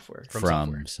From Software?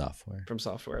 From software. From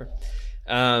Software.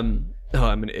 I'm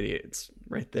an idiot. It's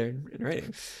right there in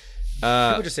writing.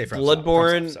 People just say from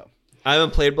Bloodborne. so. I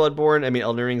haven't played Bloodborne. I mean,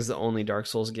 Elden Ring is the only Dark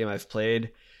Souls game I've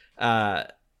played.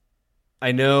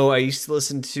 I know I used to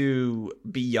listen to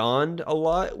Beyond a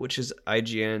lot, which is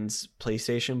IGN's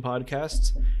PlayStation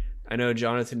podcast. I know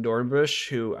Jonathan Dornbush,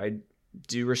 who I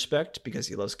do respect because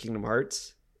he loves Kingdom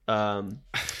Hearts. I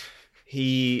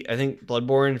think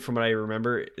Bloodborne, from what I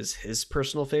remember, is his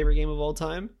personal favorite game of all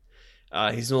time.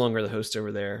 He's no longer the host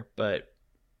over there, but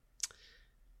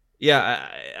yeah,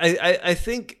 I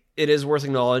think it is worth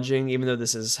acknowledging, even though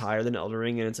this is higher than Elden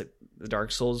Ring and it's like the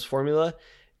Dark Souls formula,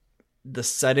 the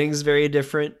setting's very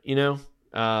different,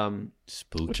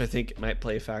 Spook. which I think might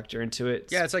play a factor into it.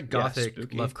 Yeah, it's like gothic,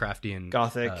 spooky. Lovecraftian.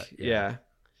 Gothic, yeah.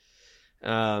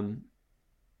 yeah.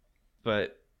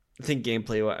 But I think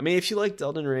gameplay, I mean, if you liked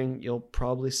Elden Ring, you'll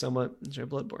probably somewhat enjoy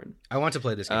Bloodborne. I want to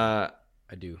play this game. I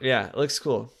do. Yeah, it looks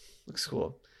cool. 3,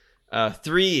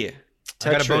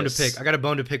 Tetris. I got a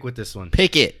bone to pick with this one.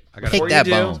 Pick it. I gotta- Pick Before that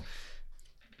you do, bone.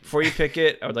 Before you pick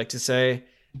it, I would like to say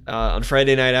on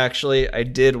Friday night, actually, I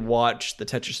did watch the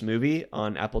Tetris movie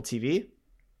on Apple TV.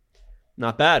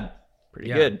 Not bad. Pretty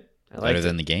Yeah. good. I liked Better it.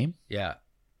 than the game? Yeah.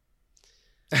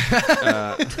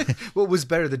 What was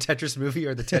better, the Tetris movie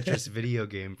or the Tetris video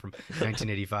game from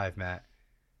 1985, Matt?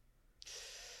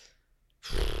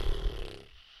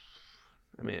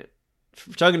 I mean, if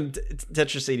we're talking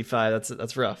Tetris 85.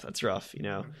 That's rough. That's rough. You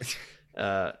know.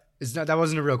 It's not. That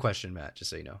wasn't a real question, Matt. Just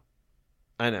so you know.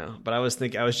 I know, but I was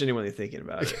genuinely thinking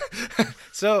about it.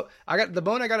 So the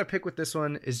bone I got to pick with this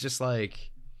one is just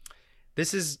like,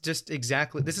 this is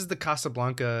the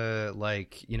Casablanca,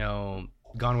 like, you know,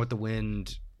 Gone with the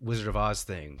Wind, Wizard of Oz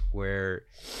thing, where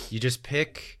you just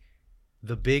pick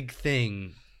the big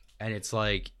thing and it's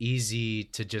like easy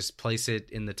to just place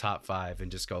it in the top 5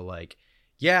 and just go like,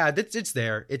 yeah, it's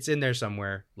there. It's in there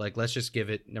somewhere. Like, let's just give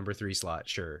it number 3 slot.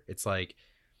 Sure. It's like,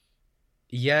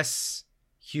 yes,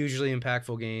 hugely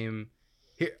impactful game.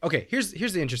 Here's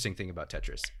the interesting thing about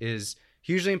Tetris is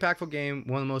hugely impactful game,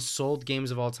 one of the most sold games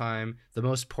of all time, the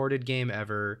most ported game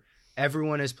ever.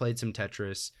 Everyone has played some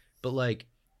Tetris, but like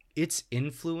its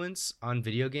influence on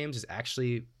video games is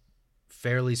actually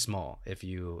fairly small if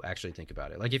you actually think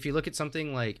about it. Like if you look at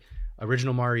something like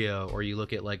Original Mario, or you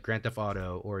look at like Grand Theft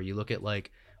Auto, or you look at like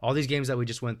all these games that we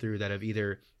just went through that have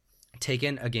either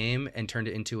taken a game and turned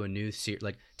it into a new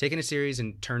like taken a series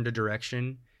and turned a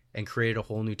direction and created a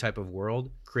whole new type of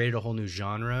world, created a whole new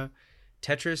genre.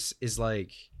 Tetris is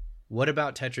like, what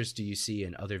about Tetris do you see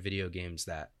in other video games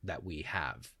that we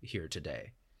have here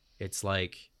today? It's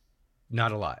like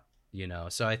not a lot, you know?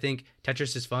 So I think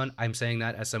Tetris is fun. I'm saying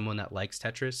that as someone that likes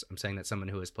Tetris. I'm saying that someone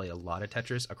who has played a lot of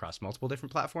Tetris across multiple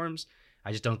different platforms.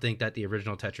 I just don't think that the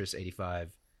original Tetris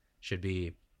 85 should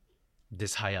be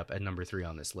this high up at number 3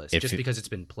 on this list, just because it's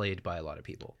been played by a lot of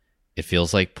people. It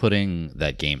feels like putting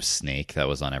that game Snake that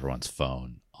was on everyone's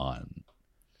phone on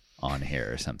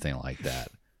here or something like that.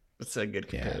 That's a good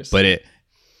comparison. Yeah,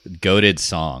 but goated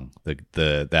song,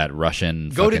 that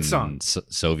Russian goated song,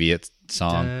 Soviet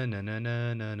song.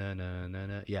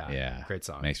 Yeah, great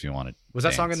song. Makes me want to. Was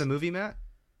that song in the movie, Matt?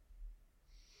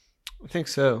 I think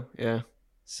so. Yeah.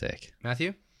 Sick.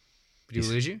 Matthew, did we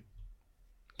lose you?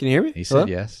 Can you hear me? He said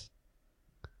yes.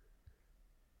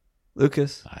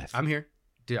 Lucas, I'm here.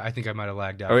 Dude, I think I might have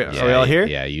lagged out. Are we all here?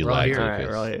 Yeah, you We're all lagged. here. All right,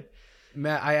 we're all here.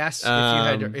 Matt, I asked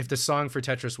if the song for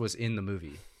Tetris was in the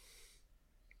movie.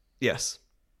 Yes.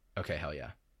 Okay, hell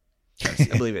yeah.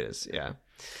 I believe it is. Yeah.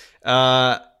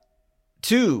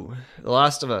 2, The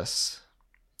Last of Us.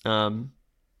 I'm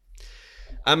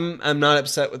not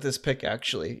upset with this pick,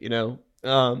 actually. You know.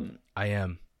 I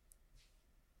am.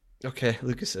 Okay,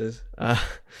 Lucas is.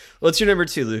 What's your number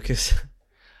 2, Lucas?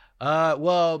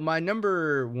 Well, my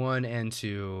number 1 and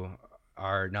 2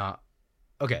 are not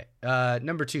okay.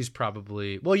 Number 2 is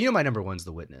probably, well, you know, my number 1's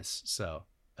The Witness, so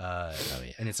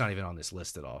and it's not even on this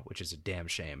list at all, which is a damn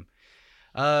shame.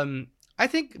 I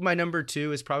think my number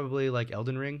 2 is probably like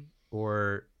Elden Ring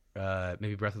or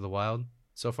maybe Breath of the Wild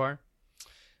so far.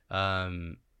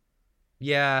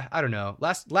 Yeah, I don't know.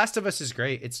 Last of Us is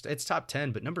great. It's top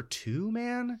 10, but number 2,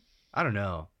 man, I don't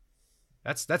know.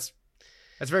 That's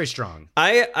very strong.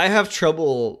 I have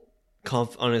trouble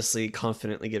honestly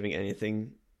confidently giving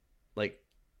anything like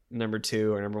number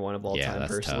 2 or number 1 of all time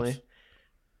personally.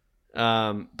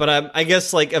 But I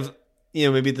guess like of, you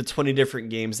know, maybe the 20 different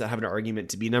games that have an argument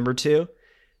to be number 2,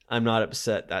 I'm not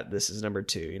upset that this is number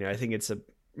 2. You know, I think it's a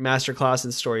masterclass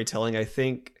in storytelling. I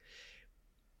think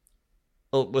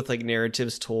with like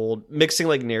narratives told, mixing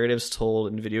like narratives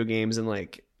told in video games and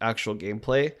like actual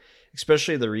gameplay,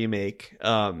 especially the remake,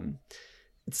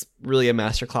 it's really a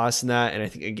masterclass in that. And I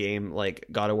think a game like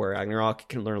God of War Ragnarok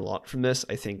can learn a lot from this.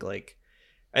 I think like,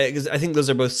 because I think those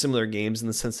are both similar games in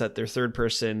the sense that they're third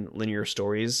person linear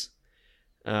stories.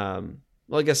 Well,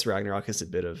 I guess Ragnarok is a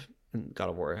bit of, and God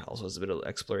of War also has a bit of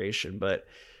exploration, but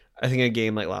I think a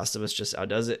game like Last of Us just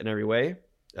outdoes it in every way.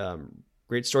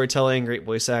 Great storytelling, great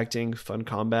voice acting, fun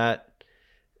combat.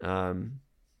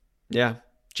 Yeah.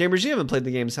 Chambers, you haven't played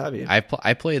the games, have you?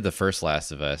 I played the first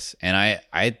Last of Us, and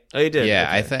I oh, you did?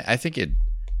 Yeah, okay. I think it.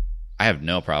 I have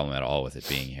no problem at all with it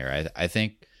being here. I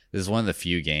think this is one of the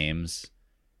few games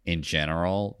in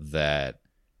general that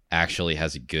actually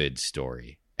has a good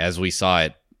story, as we saw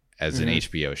it as an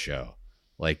HBO show.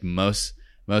 Like most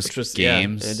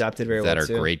games adapted very that well are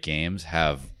too. Great games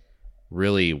have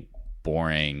really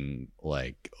boring,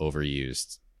 like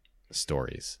overused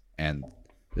stories, and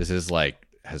this is like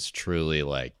has truly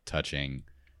like touching,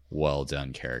 well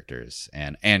done characters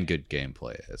and good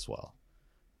gameplay as well.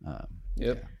 Yep.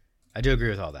 Yeah. I do agree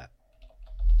with all that.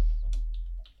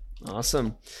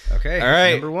 Awesome. Okay. All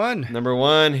right. Number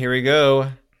 1. Here we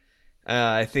go.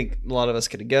 I think a lot of us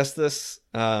could have guessed this.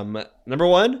 Number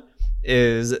 1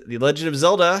 is The Legend of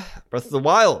Zelda Breath of the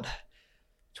Wild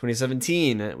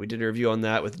 2017. We did a review on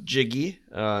that with Jiggy.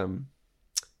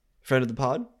 friend of the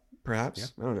pod, perhaps.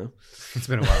 Yeah. I don't know. It's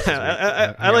been a while. Since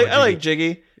I like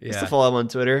Jiggy. Just to Yeah. follow him on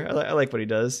Twitter. I like what he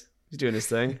does. He's doing his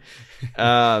thing.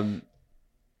 Yeah,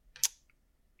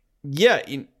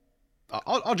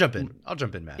 I'll jump in. I'll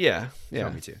jump in, Matt. yeah, If you yeah.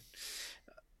 want me to.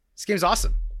 This game's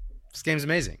awesome. This game's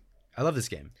amazing. I love this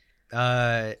game.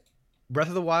 Breath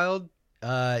of the Wild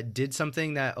did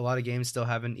something that a lot of games still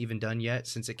haven't even done yet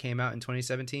since it came out in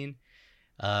 2017,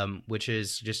 which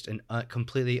is just a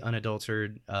completely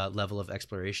unadulterated level of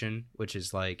exploration, which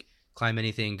is like climb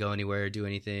anything, go anywhere, do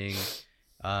anything.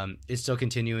 It's still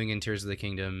continuing in Tears of the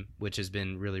Kingdom, which has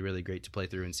been really, really great to play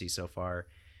through and see so far.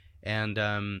 And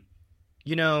I'm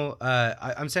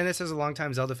saying this as a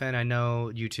longtime Zelda fan. I know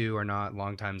you two are not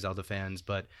longtime Zelda fans,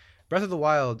 but Breath of the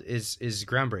Wild is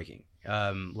groundbreaking.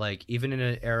 Like even in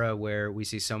an era where we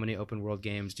see so many open world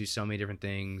games do so many different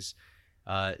things,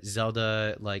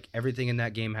 Zelda, like everything in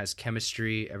that game has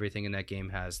chemistry. Everything in that game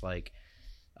has like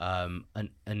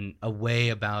a way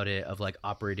about it of like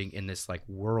operating in this like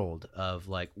world of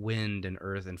like wind and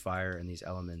earth and fire and these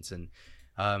elements. And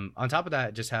on top of that,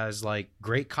 it just has like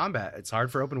great combat. It's hard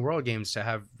for open world games to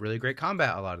have really great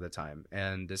combat a lot of the time,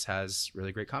 and this has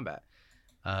really great combat.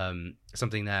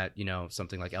 Something that,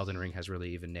 something like Elden Ring has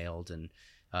really even nailed, and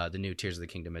the new Tears of the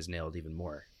Kingdom has nailed even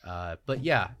more. But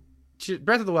yeah,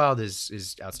 Breath of the Wild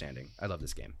is outstanding. I love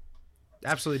this game.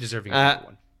 Absolutely deserving of number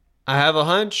one. I have a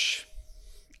hunch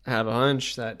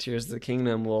that Tears of the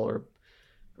Kingdom will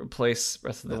replace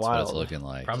Breath of the That's Wild. what it's looking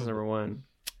like. As number one.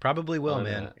 Probably will, Oh,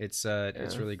 man. yeah. It's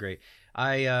really great.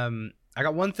 I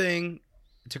got one thing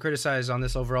to criticize on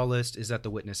this overall list is that The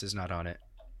Witness is not on it.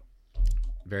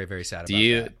 Very, very sad Do about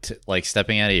you that. like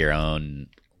stepping out of your own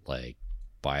like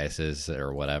biases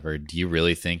or whatever? Do you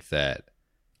really think that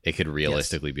it could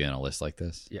realistically be on a list like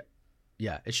this?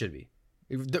 Yeah, it should be.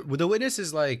 The Witness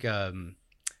is like in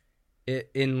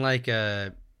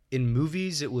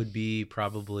movies it would be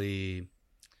probably,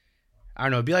 I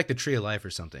don't know, it'd be like The Tree of Life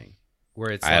or something, where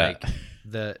it's like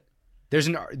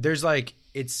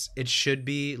it should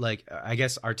be like, I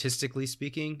guess artistically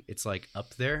speaking, it's like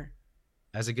up there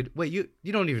as a good. Wait, you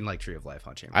don't even like Tree of Life,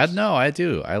 huh, Chambers? I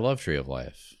do. I love Tree of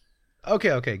Life.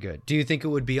 Okay, good. Do you think it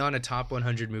would be on a top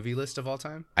 100 movie list of all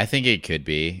time? I think it could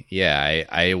be. Yeah,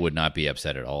 I would not be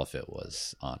upset at all if it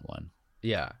was on one.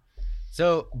 Yeah.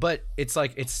 So, but it's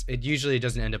like it usually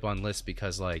doesn't end up on lists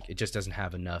because like it just doesn't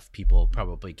have enough people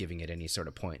probably giving it any sort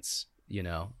of points.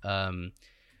 The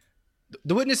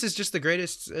Witness is just the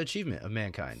greatest achievement of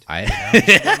mankind. I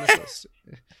on this list.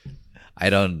 I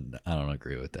don't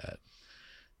agree with that.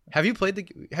 Have you played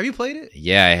it?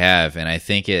 Yeah, I have, and I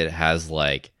think it has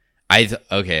like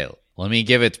okay. Let me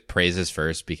give it praises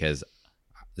first because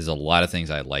there's a lot of things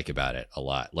I like about it a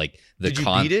lot. Like Did you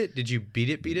beat it? Did you beat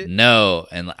it? No,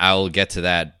 and I will get to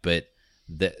that. But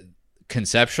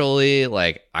conceptually,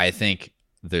 like I think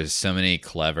there's so many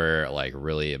clever, like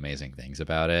really amazing things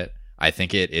about it. I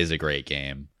think it is a great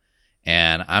game,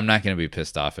 and I'm not going to be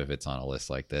pissed off if it's on a list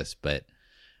like this. But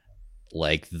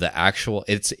like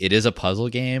it is a puzzle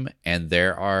game, and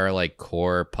there are like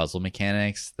core puzzle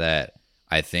mechanics that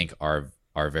I think are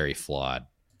very flawed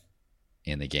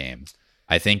in the game.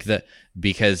 I think that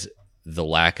because the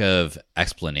lack of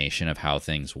explanation of how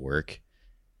things work,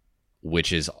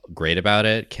 which is great about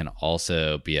it, can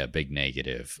also be a big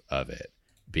negative of it.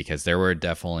 Because there were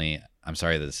definitely, I'm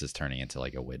sorry that this is turning into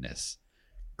like a Witness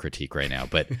critique right now,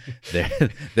 but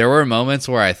there were moments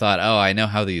where I thought, oh, I know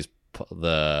how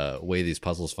the way these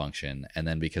puzzles function, and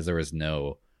then because there was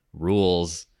no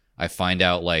rules, I find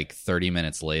out like 30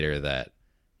 minutes later that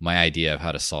my idea of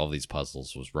how to solve these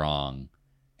puzzles was wrong,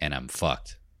 and I'm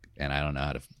fucked, and I don't know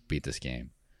how to beat this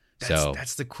game.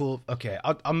 That's the cool. Okay,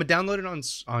 I'm gonna download it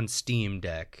on Steam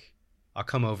Deck. I'll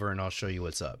come over and I'll show you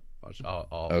what's up.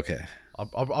 Okay.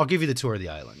 I'll give you the tour of the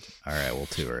island. All right, we'll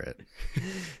tour it.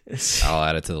 I'll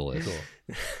add it to the list.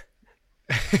 Cool.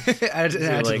 add to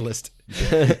the list.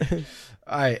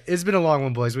 All right, it's been a long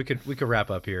one, boys. We could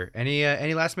wrap up here.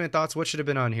 Any last minute thoughts? What should have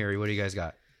been on here? What do you guys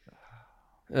got?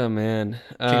 Oh man,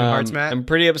 Kingdom Hearts, Matt? I'm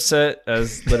pretty upset. I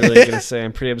was literally gonna say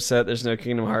I'm pretty upset. There's no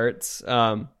Kingdom Hearts.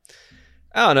 I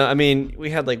don't know. I mean, we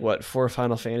had like 4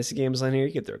 Final Fantasy games on here.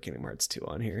 You could throw Kingdom Hearts 2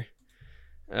 on here.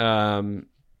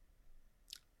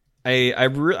 I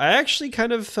actually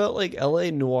kind of felt like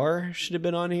L.A. Noire should have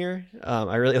been on here.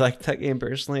 I really liked that game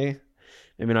personally.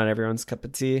 Maybe not everyone's cup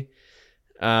of tea.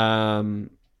 From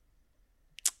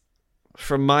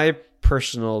my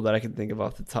personal that I can think of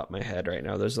off the top of my head right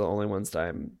now, those are the only ones that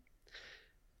I'm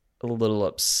a little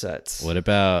upset. What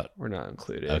about we're not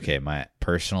included? Okay, my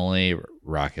personally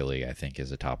Rocket League I think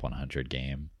is a top 100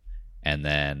 game, and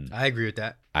then I agree with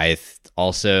that. I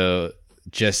also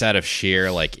just out of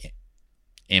sheer like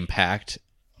impact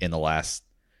in the last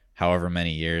however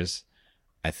many years.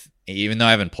 Even though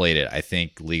I haven't played it, I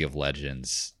think League of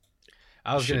Legends.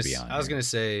 I was gonna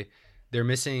say they're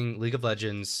missing League of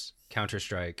Legends,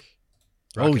 Counter-Strike.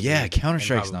 Oh yeah,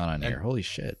 Counter-Strike's not on here. Holy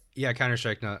shit. Yeah,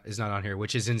 Counter-Strike is not on here,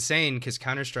 which is insane because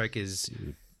Counter-Strike is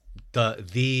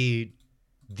the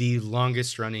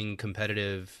longest running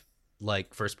competitive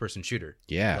like first-person shooter.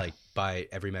 Yeah, like by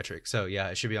every metric. So yeah,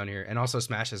 it should be on here. And also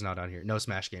Smash is not on here. No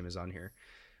Smash game is on here,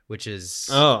 which is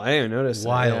I didn't notice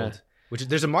wild. That, yeah. Which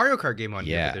there's a Mario Kart game on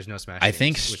here, but there's no Smash. I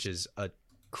think, which is a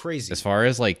crazy. As far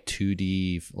as like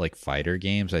 2D like fighter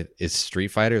games, is Street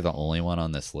Fighter the only one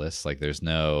on this list? Like, there's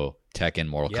no Tekken,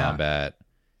 Mortal Kombat,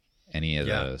 any of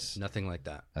those. Nothing like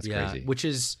that. That's crazy. Which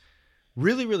is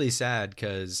really, really sad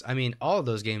because I mean, all of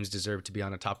those games deserve to be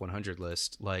on a top 100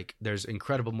 list. Like, there's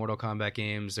incredible Mortal Kombat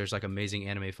games. There's like amazing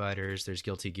anime fighters. There's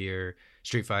Guilty Gear,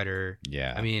 Street Fighter.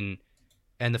 Yeah. I mean,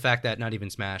 and the fact that not even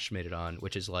Smash made it on,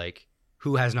 which is like,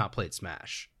 who has not played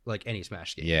Smash? Like any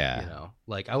Smash game. Yeah. You know,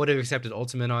 like I would have accepted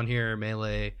Ultimate on here,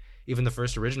 Melee, even the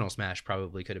first original Smash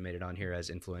probably could have made it on here as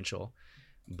influential,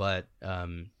 but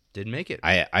didn't make it.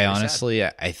 I honestly,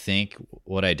 I think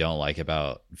what I don't like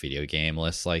about video game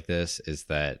lists like this is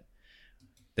that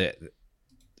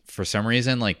for some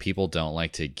reason, like, people don't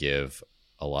like to give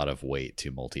a lot of weight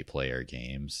to multiplayer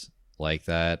games like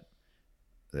that.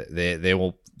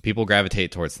 People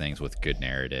gravitate towards things with good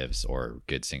narratives or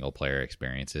good single player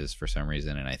experiences for some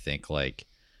reason, and I think like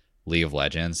League of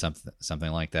Legends,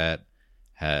 something like that,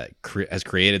 has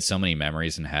created so many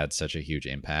memories and had such a huge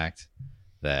impact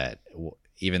that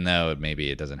even though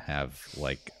maybe it doesn't have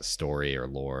like story or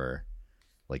lore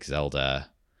like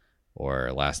Zelda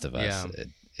or Last of Us,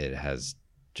 it has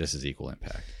just as equal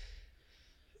impact.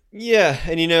 Yeah,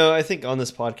 and I think on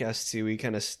this podcast too, we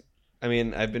kind of. I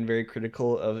mean, I've been very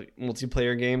critical of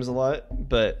multiplayer games a lot,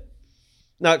 but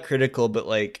not critical, but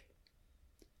like,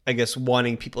 I guess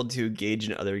wanting people to engage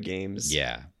in other games.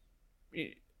 Yeah.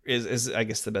 Is I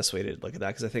guess the best way to look at that,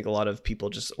 because I think a lot of people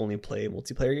just only play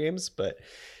multiplayer games. But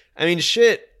I mean,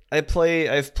 shit, I've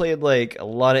played like a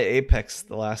lot of Apex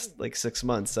the last like 6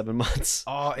 months, 7 months.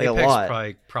 Oh, like Apex a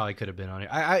lot. probably could have been on here.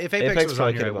 If Apex was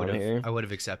on here, I would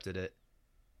have accepted it.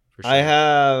 For sure. I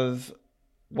have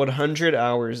 100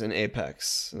 hours in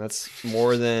Apex, and that's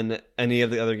more than any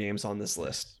of the other games on this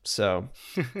list. So,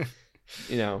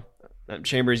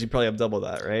 Chambers, you probably have double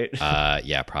that, right?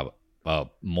 Yeah, probably.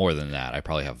 More than that. I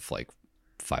probably have like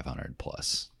 500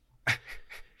 plus.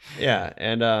 Yeah,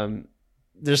 and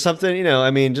there's something,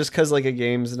 I mean, just because like a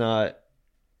game's not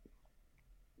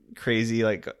crazy,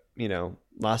 like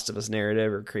Last of Us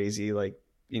narrative or crazy, like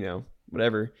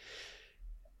whatever,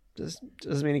 just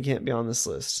doesn't mean it can't be on this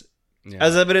list. Yeah.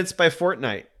 As evidenced by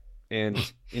Fortnite, and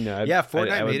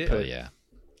Fortnite made it.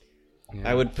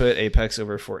 I would put Apex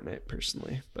over Fortnite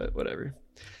personally, but whatever.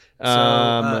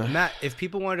 So, Matt, if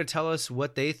people wanted to tell us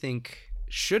what they think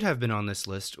should have been on this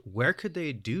list, where could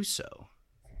they do so?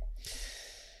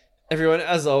 Everyone,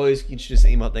 as always, you can just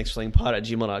email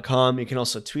thanksforplayingpod@gmail.com. You can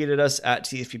also tweet at us at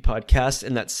TFP Podcast,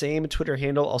 and that same Twitter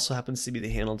handle also happens to be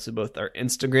the handle to both our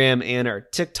Instagram and our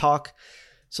TikTok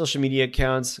social media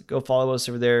accounts. Go follow us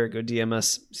over there. Go DM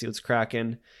us. See what's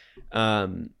cracking.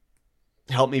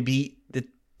 Help me beat the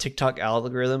TikTok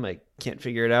algorithm. I can't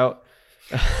figure it out.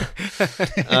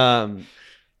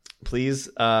 Please.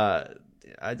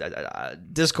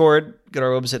 Discord. Go to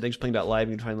our website, thanksforplaying.live.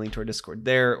 You can find a link to our Discord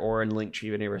there, or in the link tree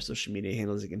of any of our social media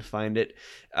handles. You can find it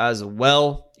as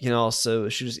well. You can also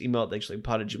shoot us email at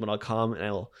thanksforplayingpod@gmail.com, and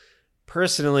I will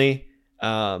personally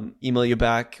email you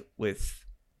back with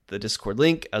the Discord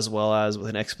link, as well as with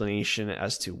an explanation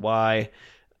as to why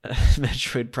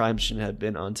Metroid Prime shouldn't have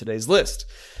been on today's list.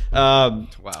 Wow.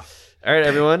 All right,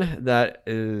 everyone. That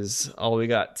is all we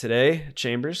got today.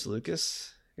 Chambers,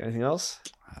 Lucas, got anything else?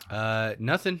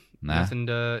 Nothing. Nah.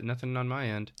 Nothing on my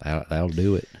end. That'll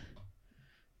do it.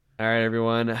 All right,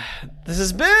 everyone. This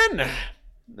has been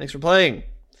Thanks for Playing.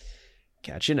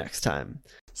 Catch you next time.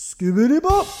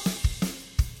 Skibbity-bop.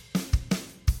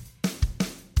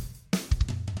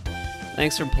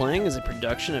 Thanks for Playing is a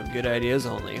production of Good Ideas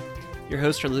Only. Your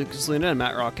hosts are Lucas Luna and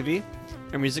Matt Rockaby.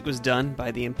 Our music was done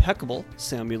by the impeccable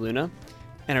Sammy Luna,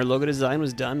 and our logo design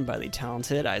was done by the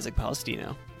talented Isaac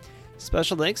Palestino.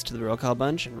 Special thanks to the Roll Call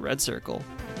Bunch and Red Circle.